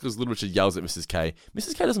 because Little Richard yells at Mrs. K.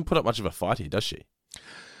 Mrs. K doesn't put up much of a fight here, does she?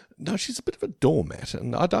 No, she's a bit of a doormat,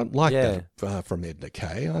 and I don't like that from Edna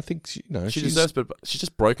Kay. I think she deserves, but she's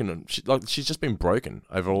just broken, and she's just been broken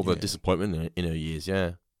over all the disappointment in her years.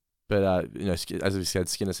 Yeah, but as we said,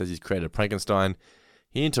 Skinner says he's created Frankenstein.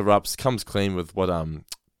 He interrupts, comes clean with what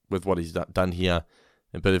he's done here.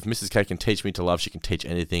 But if Mrs. K can teach me to love, she can teach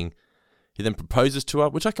anything. He then proposes to her,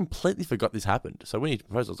 which I completely forgot this happened. So when he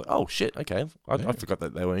proposed, I was like, oh shit, okay, I forgot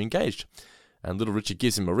that they were engaged. And Little Richard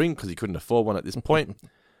gives him a ring because he couldn't afford one at this point.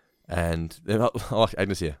 And then, I like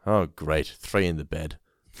Agnes here. Oh, great. 3 in the bed.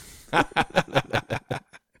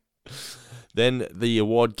 Then the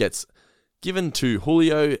award gets given to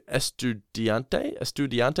Julio Estudiante.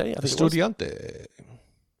 Estudiante.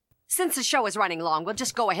 Since the show is running long, we'll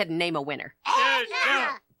just go ahead and name a winner.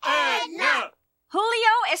 Edna!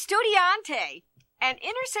 Julio Estudiante, an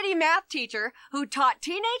inner-city math teacher who taught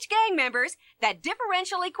teenage gang members that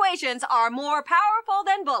differential equations are more powerful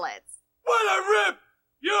than bullets. What a rip!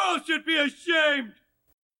 You all should be ashamed!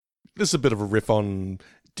 This is a bit of a riff on...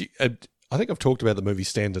 I think I've talked about the movie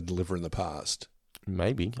Stand and Deliver in the past.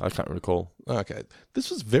 Maybe. I can't recall. Okay.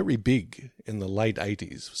 This was very big in the late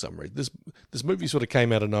 80s for some reason. This movie sort of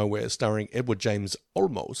came out of nowhere, starring Edward James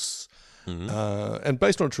Olmos, and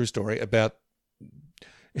based on a true story about.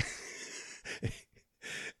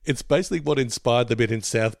 It's basically what inspired the bit in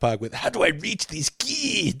South Park with "How do I reach these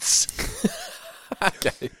kids?"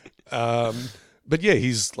 Okay. But yeah,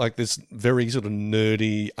 he's like this very sort of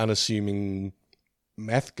nerdy, unassuming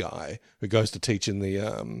math guy who goes to teach in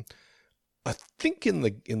the, I think in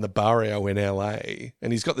the barrio in LA,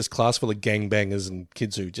 and he's got this class full of gangbangers and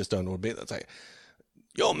kids who just don't know a bit. They say,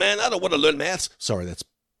 "Yo, man, I don't want to learn maths." Sorry, that's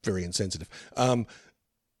very insensitive.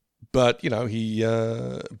 But, you know, he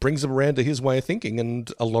brings them around to his way of thinking, and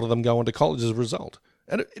a lot of them go on to college as a result.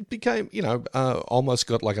 And it became, you know, almost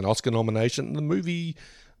got like an Oscar nomination. The movie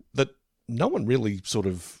that no one really sort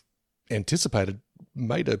of anticipated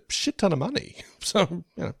made a shit ton of money. So,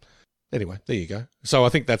 you know, anyway, there you go. So I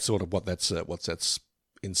think that's sort of what that's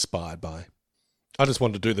inspired by. I just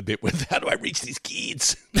wanted to do the bit with, how do I reach these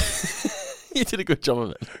kids? You did a good job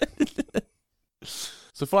of it.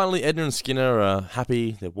 So finally, Edna and Skinner are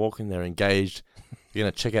happy. They're walking. They're engaged. You're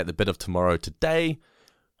going to check out the bit of tomorrow today.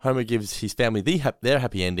 Homer gives his family their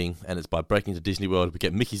happy ending, and it's by breaking into Disney World. We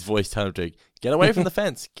get Mickey's voice telling him to get away from the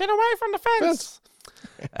fence. Get away from the fence.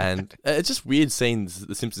 And it's just weird seeing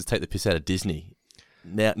the Simpsons take the piss out of Disney,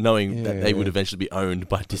 now knowing that they would eventually be owned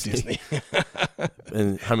by Disney.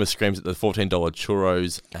 And Homer screams at the $14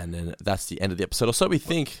 churros, and then that's the end of the episode. Or so we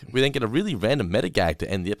think. We then get a really random meta gag to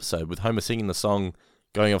end the episode with Homer singing the song,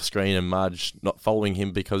 going off screen, and Marge not follling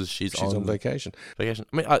him because she's on vacation. I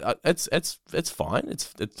mean, it's fine.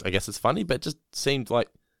 It's I guess it's funny, but it just seemed like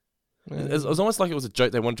it was almost like it was a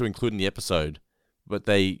joke they wanted to include in the episode, but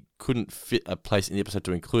they couldn't fit a place in the episode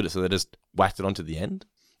to include it, so they just whacked it onto the end.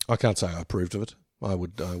 I can't say I approved of it. I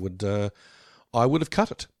would have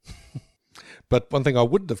cut it. But one thing I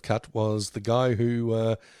wouldn't have cut was the guy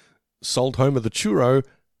who sold Homer the churro.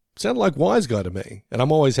 Sounded like Wise Guy to me, and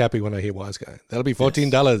I'm always happy when I hear Wise Guy. That'll be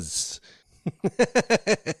 $14.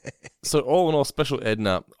 So all in all, Special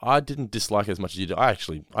Edna, I didn't dislike it as much as you did.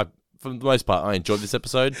 For the most part, I enjoyed this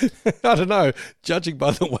episode. I don't know, judging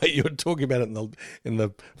by the way you were talking about it in the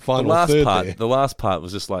final third there. The last part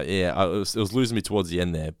was just like, it was losing me towards the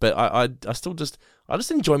end there. But I just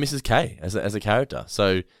enjoy Mrs. K as a character.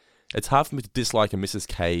 So it's hard for me to dislike a Mrs.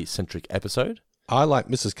 K centric episode. I like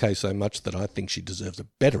Mrs. K so much that I think she deserves a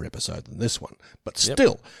better episode than this one. But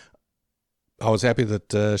still, I was happy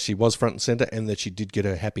that she was front and centre and that she did get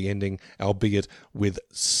her happy ending, albeit with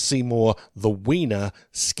Seymour the Wiener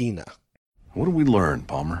Skinner. What did we learn,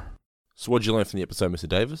 Palmer? So what did you learn from the episode, Mr.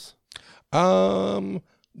 Davis? That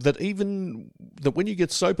when you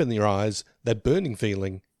get soap in your eyes, that burning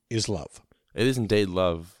feeling is love. It is indeed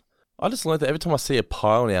love. I just learned that every time I see a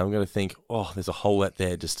pile now, I'm going to think, oh, there's a hole out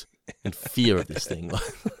there, just in fear of this thing.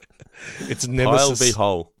 It's nemesis. Pile v.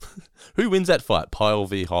 hole. Who wins that fight? Pile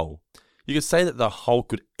v. hole. You could say that the hole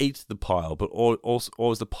could eat the pile, but or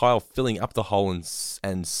is the pile filling up the hole and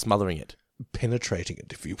smothering it? Penetrating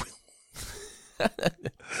it, if you will.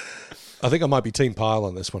 I think I might be Team Pile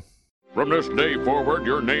on this one. From this day forward,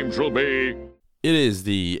 your name shall be... It is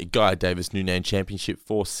the Guy Davis New Name Championship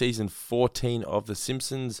for Season 14 of The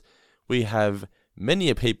Simpsons. We have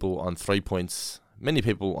many people on 3 points, many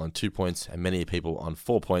people on 2 points, and many people on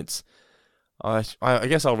 4 points. I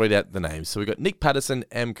guess I'll read out the names. So we've got Nick Patterson,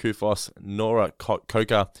 M. Kufos, Nora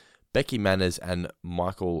Coker, Becky Manners, and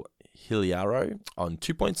Michael Hiliaro on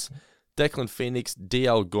 2 points. Declan Phoenix,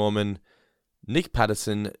 D.L. Gorman, Nick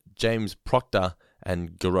Patterson, James Proctor,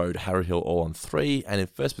 and Garode Harryhill all on 3. And in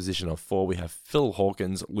first position on 4, we have Phil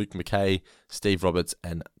Hawkins, Luke McKay, Steve Roberts,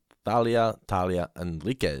 and Talia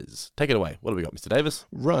Enriquez. Take it away. What do we got, Mr. Davis?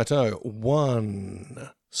 Righto.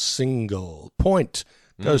 1 single point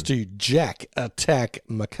goes to Jack Attack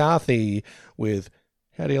McCarthy with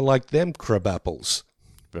How Do You Like Them Crab Apples?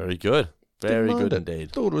 Very good. Very good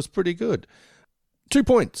indeed. Thought it was pretty good. 2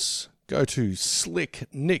 points go to Slick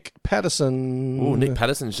Nick Patterson. Oh, Nick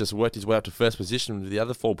Patterson's just worked his way up to first position with the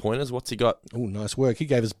other 4 pointers. What's he got? Oh, nice work. He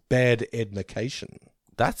gave us Bad Ednication.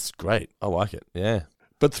 That's great. I like it. Yeah.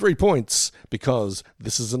 But 3 points because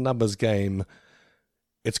this is a numbers game.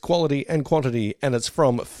 It's quality and quantity, and it's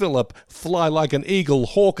from Philip Fly Like an Eagle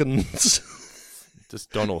Hawkins.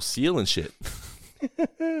 Just gone all seal and shit.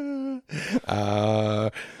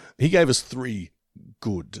 He gave us 3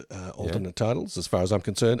 good alternate titles, as far as I'm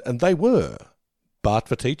concerned, and they were Bart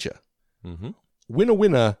for Teacher,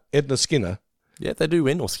 Winner, Edna Skinner. Yeah, they do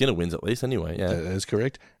win, or Skinner wins at least anyway. Yeah, that is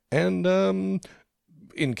correct. And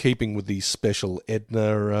in keeping with the Special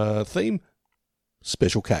Edna theme,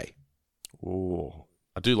 Special K. Oh,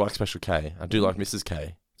 I do like Special K. I do like Mrs.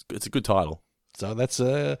 K. It's a good title. So that's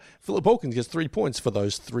Philip Hawkins gets 3 points for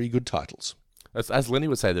those 3 good titles. As Lenny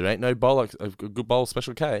would say, there ain't no bowl like a good bowl of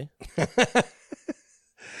Special K.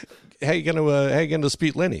 How you going to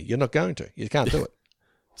dispute Lenny? You're not going to. You can't do it.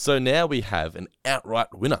 So now we have an outright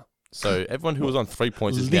winner. So everyone who was on 3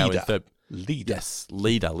 points is now in third. Leader. Yes,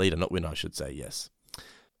 leader, not winner, I should say, yes.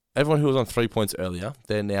 Everyone who was on 3 points earlier,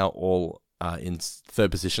 they're now all in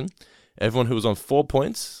third position. Everyone who was on 4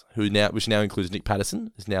 points, which now includes Nick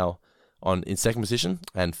Patterson, is now in second position.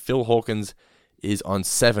 And Phil Hawkins is on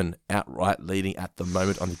 7, outright leading at the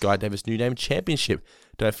moment on the Guy Davis New Name Championship.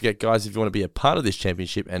 Don't forget, guys, if you want to be a part of this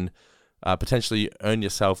championship and potentially earn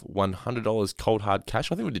yourself $100 cold hard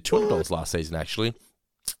cash. I think we did $200 last season, actually.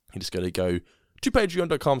 You just got to go to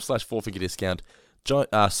patreon.com/4figure discount.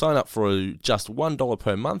 Sign up for just $1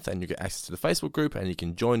 per month and you get access to the Facebook group and you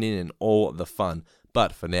can join in all the fun.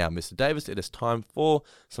 But for now, Mr. Davis, it is time for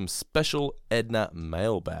some special Edna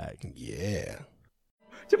mailbag. Yeah.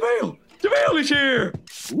 Jamil is here!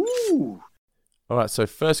 Ooh! All right, so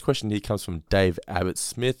first question here comes from Dave Abbott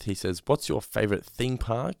Smith. He says, what's your favourite theme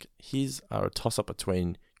park? His are a toss-up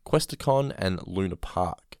between Questacon and Luna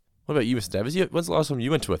Park. What about you, Mr. Davis? When's the last time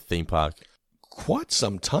you went to a theme park? Quite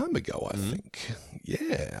some time ago, I think.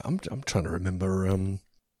 Yeah, I'm trying to remember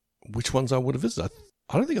which ones I would have visited.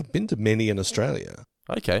 I don't think I've been to many in Australia.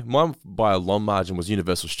 Okay, mine by a long margin was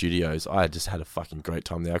Universal Studios. I just had a fucking great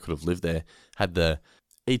time there. I could have lived there. Had the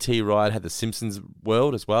E.T. ride, had the Simpsons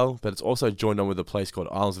World as well, but it's also joined on with a place called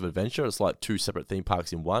Islands of Adventure. It's like 2 separate theme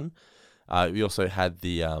parks in one. We also had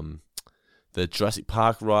the Jurassic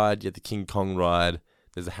Park ride, you had the King Kong ride,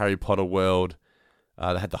 there's the Harry Potter World,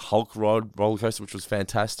 they had the Hulk roller coaster, which was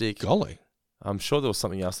fantastic. Golly. I'm sure there was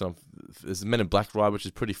something else. There's the Men in Black ride, which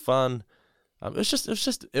is pretty fun. When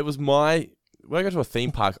I go to a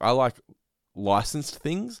theme park, I like licensed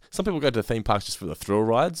things. Some people go to theme parks just for the thrill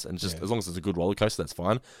rides, and just as long as it's a good roller coaster, that's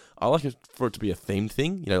fine. I like it for it to be a themed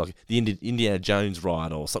thing, like the Indiana Jones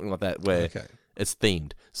ride or something like that, where it's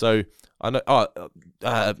themed. So I know.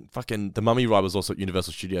 Fucking the Mummy ride was also at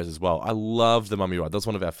Universal Studios as well. I love the Mummy ride. That's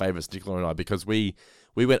one of our favorites, Nicola and I, because we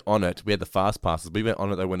went on it. We had the fast passes. We went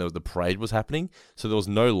on it though when the parade was happening, so there was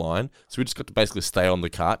no line. So we just got to basically stay on the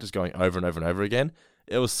cart, just going over and over and over again.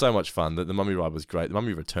 It was so much fun. The Mummy ride was great. The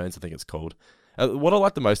Mummy Returns, I think it's called. What I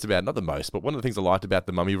liked the most about, not the most, but one of the things I liked about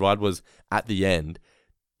the Mummy ride was at the end,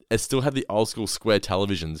 it still had the old school square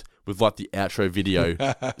televisions with like the outro video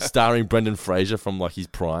starring Brendan Fraser from like his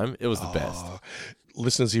prime. It was the best.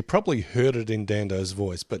 Listeners, you probably heard it in Dando's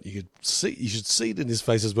voice, but you should see it in his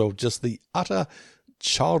face as well. Just the utter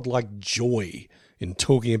childlike joy in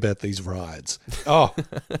talking about these rides. Oh,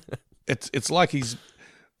 it's like he's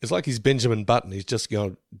Benjamin Button. He's just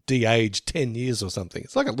going de-aged 10 years or something.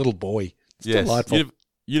 It's like a little boy. It's delightful.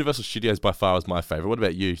 Universal Studios by far was my favourite. What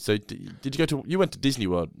about you? So did you went to Disney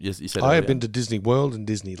World? Yes, you said I have been to Disney World and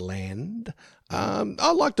Disneyland.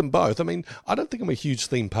 I liked them both. I mean, I don't think I'm a huge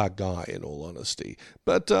theme park guy, in all honesty.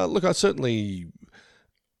 But look, I certainly...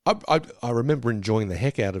 I remember enjoying the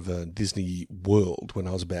heck out of Disney World when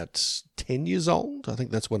I was about 10 years old. I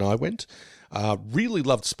think that's when I went. Really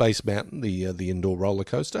loved Space Mountain, the indoor roller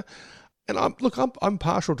coaster. And I'm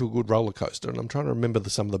partial to a good roller coaster, and I'm trying to remember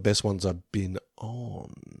some of the best ones I've been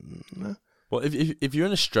on. Well, if you're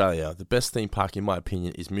in Australia, the best theme park, in my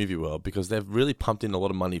opinion, is Movie World, because they've really pumped in a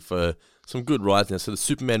lot of money for some good rides now. So the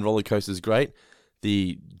Superman roller coaster is great.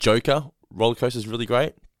 The Joker roller coaster is really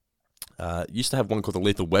great. Used to have one called the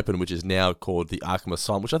Lethal Weapon, which is now called the Arkham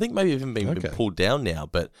Asylum, which I think maybe even been pulled down now.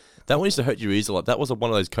 But that one used to hurt your ears a lot. That was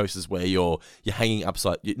one of those coasters where you're hanging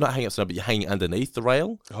upside, not hanging upside, but you're hanging underneath the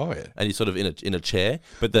rail. Oh yeah. And you're sort of in a chair,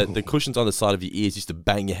 but the cushions on the side of your ears used to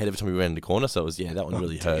bang your head every time you ran in the corner. So it was that one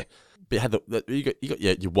really hurt. But you had you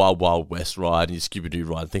got your Wild Wild West ride and your Scooby Doo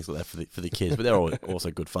ride, and things like that for the kids. But they're all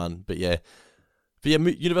also good fun. But yeah,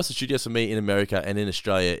 Universal Studios for me in America, and in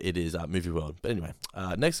Australia it is Movie World. But anyway,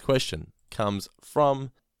 next question comes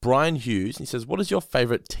from Brian Hughes. He says, what is your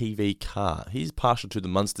favourite TV car? He's partial to the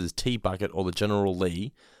Munsters T-Bucket or the General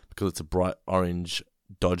Lee because it's a bright orange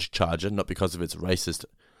Dodge Charger, not because of its racist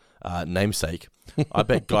namesake. I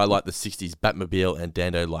bet Guy liked the 60s Batmobile and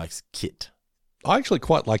Dando likes Kit. I actually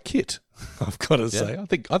quite like Kit, I've got to say. I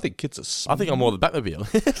think Kit's I think I'm more the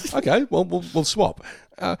Batmobile. Okay, well, we'll swap.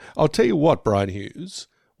 I'll tell you what, Brian Hughes,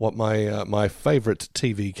 what my favourite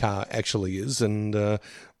TV car actually is, and I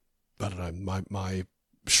don't know, my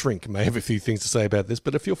shrink may have a few things to say about this,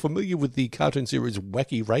 but if you're familiar with the cartoon series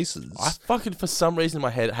Wacky Races... I fucking, for some reason in my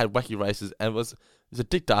head, had Wacky Races, and it was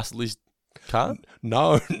Dick Dastardly's car?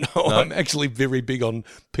 No, I'm actually very big on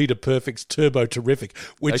Peter Perfect's Turbo Terrific,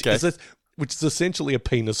 which is essentially a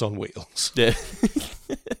penis on wheels. Yeah.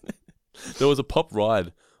 There was a pop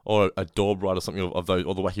ride or a Daub ride or something of those,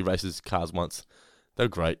 or the Wacky Races cars once. They're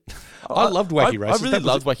great. I loved Wacky Races. I really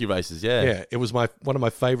loved Wacky Races, yeah. Yeah, it was one of my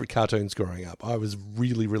favourite cartoons growing up. I was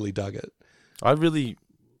really, really dug it. I really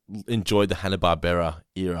enjoyed the Hanna-Barbera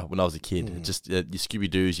era when I was a kid. Just your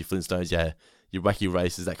Scooby-Doos, your Flintstones, your Wacky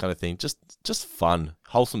Races, that kind of thing. Just fun,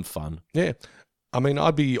 wholesome fun. Yeah. I mean,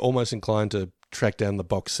 I'd be almost inclined to track down the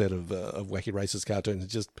box set of Wacky Races cartoons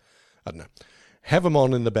and just, I don't know, have them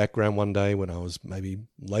on in the background one day when I was maybe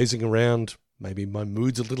lazing around. Maybe my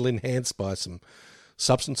mood's a little enhanced by some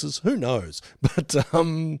substances. Who knows? But,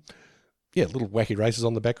 little Wacky Races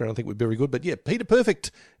on the background I think would be very good. But yeah, Peter Perfect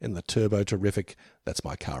and the Turbo Terrific, that's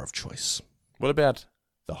my car of choice. What about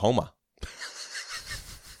the Homer?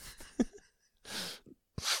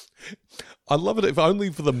 I love it, if only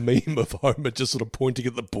for the meme of Homer just sort of pointing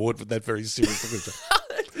at the board with that very serious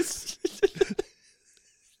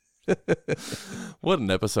What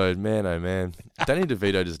an episode, man, oh man. Danny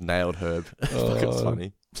DeVito just nailed Herb. It's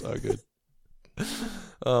funny. So good.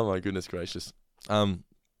 Oh my goodness gracious.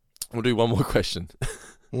 We'll do one more question.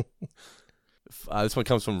 This one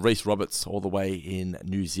comes from Reese Roberts, all the way in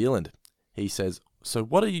New Zealand. He says, so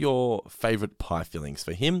what are your favourite pie fillings?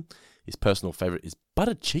 For him, his personal favourite is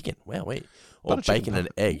buttered chicken. Wow, wait. Or Buttered bacon and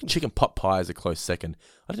egg. Chicken pot pie is a close second.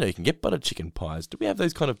 I don't know, you can get buttered chicken pies. Do we have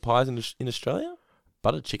those kind of pies in Australia?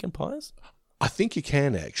 Buttered chicken pies? I think you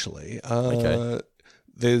can, actually. Okay.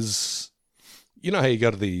 There's, you know how you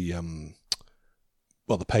go to the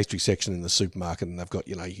pastry section in the supermarket and they've got,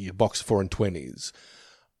 your box of 4 and 20s.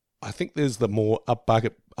 I think there's the more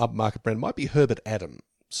upmarket brand. It might be Herbert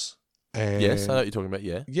Adams. And yes, I know what you're talking about,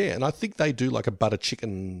 yeah. Yeah, and I think they do like a butter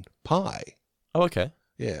chicken pie. Oh, okay.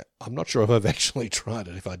 Yeah, I'm not sure if I've actually tried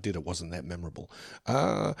it. If I did, it wasn't that memorable.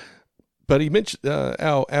 But he mentioned,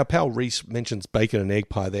 our pal Reese mentions bacon and egg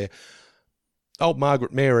pie there. Old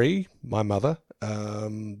Margaret Mary, my mother,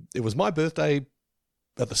 it was my birthday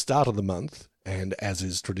at the start of the month, and as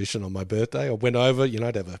is tradition on my birthday, I went over, to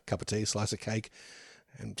have a cup of tea, slice of cake,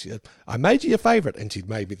 and she said, I made you your favourite, and she'd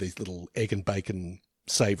made me these little egg and bacon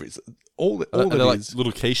savouries. All that they're like is,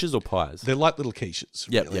 little quiches or pies? They're like little quiches.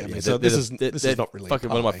 Yeah, really. yeah, yeah. So this is not really fucking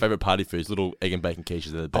one of my favourite party foods. Little egg and bacon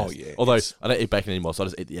quiches are the best. Oh yeah. Although I don't eat bacon anymore, so I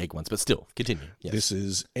just eat the egg ones. But still, continue. Yes. This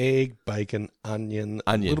is egg, bacon, onion,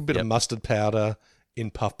 a little bit of mustard powder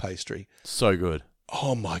in puff pastry. So good.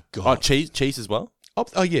 Oh my god. Oh, cheese as well.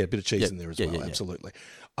 Oh yeah, a bit of cheese in there as well. Yeah. Absolutely.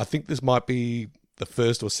 I think this might be the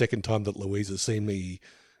first or second time that Louise has seen me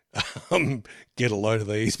get a load of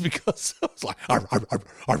these, because I was like, arr, arr, arr,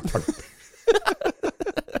 arr, arr.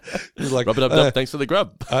 He was like, rub it up, thanks for the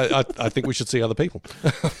grub. I think we should see other people.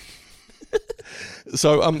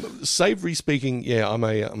 So, savoury speaking, yeah, I'm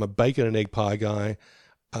a bacon and egg pie guy.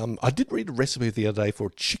 I did read a recipe the other day for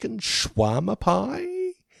chicken shawarma pie.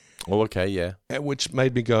 Oh, okay, yeah. Which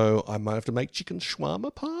made me go, I might have to make chicken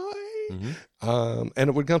shawarma pie. Mm-hmm.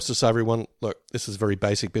 And when it comes to savoury one, look, this is a very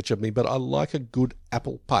basic bitch of me, but I like a good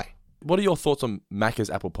apple pie. What are your thoughts on Macca's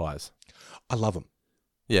apple pies? I love them.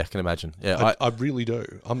 Yeah, I can imagine. Yeah, I really do.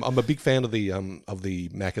 I'm a big fan of the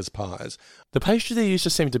Macca's pies. The pastry they use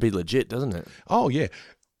just seems to be legit, doesn't it? Oh yeah.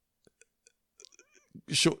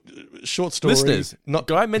 Short story. Listeners,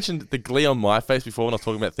 Guy mentioned the glee on my face before when I was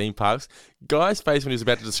talking about theme parks. Guy's face when he was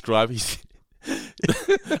about to describe his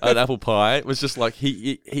an apple pie was just like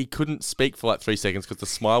he couldn't speak for like 3 seconds because the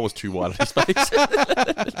smile was too wide on his face.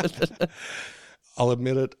 I'll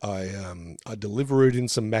admit it. I Deliverooed in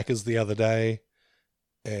some Macca's the other day,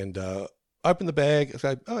 and opened the bag. I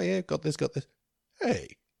say, oh yeah, got this.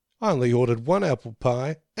 Hey, I only ordered one apple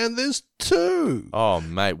pie, and there's 2. Oh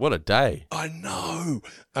mate, what a day! I know.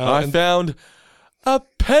 I found a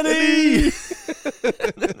penny.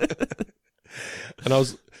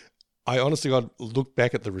 And I honestly got look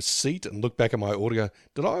back at the receipt and look back at my order. Go,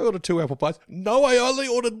 did I order 2 apple pies? No, I only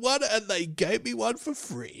ordered 1, and they gave me 1 for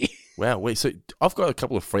free. Wow, wait. So I've got a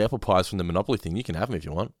couple of free apple pies from the Monopoly thing. You can have them if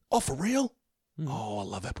you want. Oh, for real? Oh, I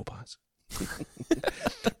love apple pies.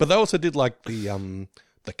 But they also did like the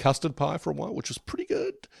custard pie for a while, which was pretty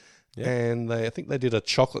good. Yeah. And I think they did a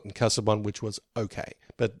chocolate and custard one, which was okay,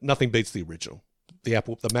 but nothing beats the original. The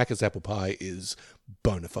Macca's apple pie is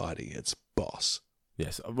bona fide. It's boss.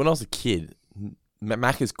 Yes, when I was a kid,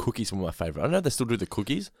 Macca's cookies were my favourite. I don't know if they still do the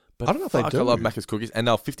cookies, but I don't know if they do. I love Macca's cookies, and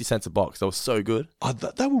they were 50 cents a box. They were so good.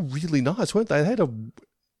 They were really nice, weren't they? They had I'm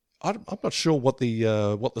not sure what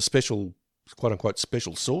the special, quote unquote,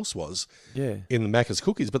 special sauce was. Yeah. In the Macca's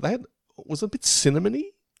cookies, but was a bit cinnamony.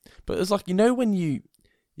 But it was like, when you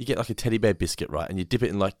you get like a teddy bear biscuit, right? And you dip it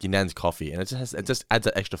in like your nan's coffee, and it just adds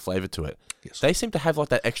that extra flavour to it. Yes. They seem to have like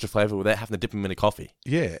that extra flavour without having to dip them in a coffee.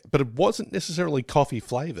 Yeah, but it wasn't necessarily coffee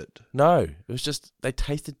flavoured. No, it was just, they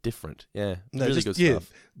tasted different. Yeah, No, really just- good stuff.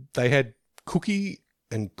 They had cookie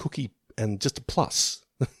and just a plus.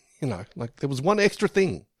 You know, like there was one extra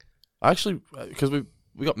thing. I actually, because we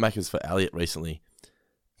got Macca's for Elliot recently,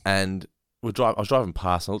 and I was driving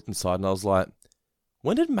past and I looked inside and I was like,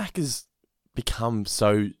 when did Macca's become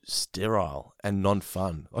so sterile and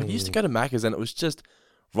non-fun? Like, you used to go to Macca's and it was just,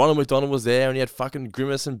 Ronald McDonald was there and he had fucking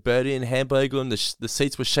Grimace and Birdie and Hamburger, and the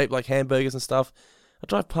seats were shaped like hamburgers and stuff. I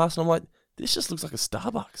drive past and I'm like, this just looks like a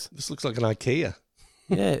Starbucks. This looks like an IKEA.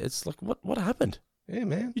 Yeah, it's like, what happened? Yeah,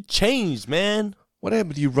 man. You changed, man. What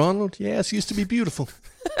happened to you, Ronald? Yes, used to be beautiful.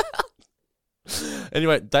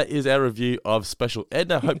 Anyway, that is our review of Special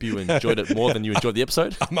Edna. Hope you enjoyed it more than you enjoyed the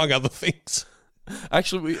episode. Among other things.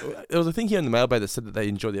 Actually, there was a thing here in the mailbag that said that they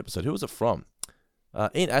enjoyed the episode. Who was it from?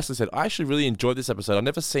 Ian Ashley said, I actually really enjoyed this episode. I've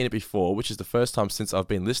never seen it before, which is the first time since I've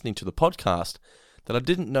been listening to the podcast that I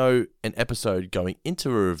didn't know an episode going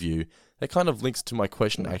into a review. That kind of links to my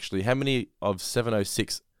question, actually. How many of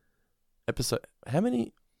 706 episode? How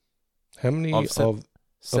many of the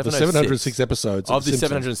 706 episodes of the Simpsons.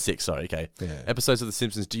 706, sorry, okay. Yeah. Episodes of The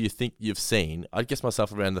Simpsons do you think you've seen? I'd guess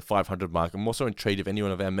myself around the 500 mark. I'm also intrigued if any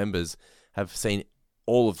one of our members have seen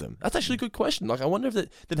all of them. That's actually a good question. Like, I wonder if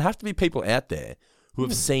there'd have to be people out there who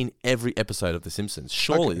have seen every episode of The Simpsons.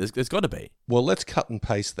 Surely, there's got to be. Well, let's cut and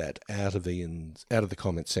paste that out of the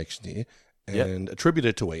comment section here and attribute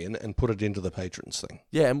it to Ian and put it into the patrons thing.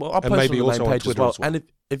 Yeah, and I'll post it on the main page as well. And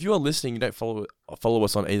if you are listening, you don't follow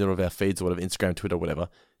us on either of our feeds or whatever, Instagram, Twitter, whatever,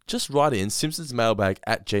 just write in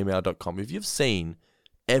simpsonsmailbag@gmail.com. If you've seen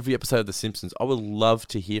every episode of The Simpsons, I would love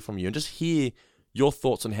to hear from you and just hear your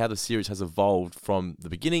thoughts on how the series has evolved from the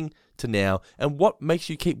beginning to now and what makes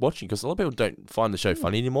you keep watching. Because a lot of people don't find the show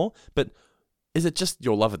funny anymore, but is it just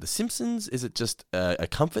your love of The Simpsons? Is it just a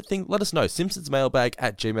comfort thing? Let us know.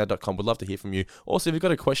 simpsonsmailbag@gmail.com. We'd love to hear from you. Also, if you've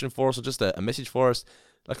got a question for us or just a message for us,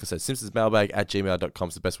 like I said, simpsonsmailbag@gmail.com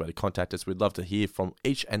is the best way to contact us. We'd love to hear from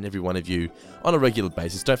each and every one of you on a regular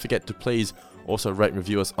basis. Don't forget to please also rate and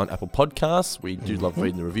review us on Apple Podcasts. We do love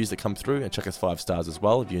reading the reviews that come through, and check us 5 stars as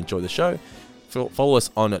well if you enjoy the show. Follow us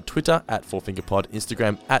on Twitter @4fingerpod,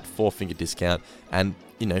 Instagram @4fingerdiscount. And,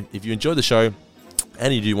 you know, if you enjoy the show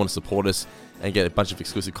and you do want to support us and get a bunch of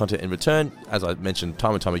exclusive content in return, as I mentioned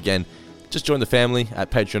time and time again, just join the family at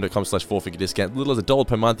patreon.com/4fingerdiscount. Little as $1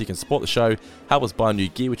 per month, you can support the show, help us buy new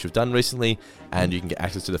gear, which we've done recently, and you can get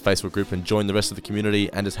access to the Facebook group and join the rest of the community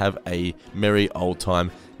and just have a merry old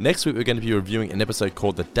time. Next week, we're going to be reviewing an episode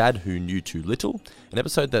called The Dad Who Knew Too Little, an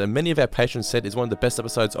episode that many of our patrons said is one of the best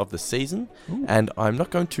episodes of the season. Ooh. And I'm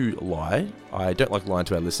not going to lie, I don't like lying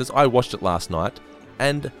to our listeners. I watched it last night,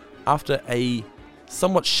 and after a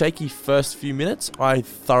somewhat shaky first few minutes, I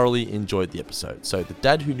thoroughly enjoyed the episode. So The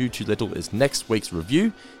Dad Who Knew Too Little is next week's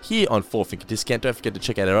review here on 4Finger Discount. Don't forget to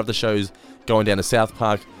check out our other shows, Going Down to South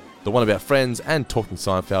Park, The One About Friends, and Talking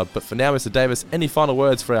Seinfeld. But for now, Mr. Davis, any final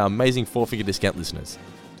words for our amazing 4Finger Discount listeners?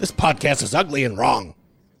 This podcast is ugly and wrong.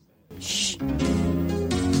 Shh.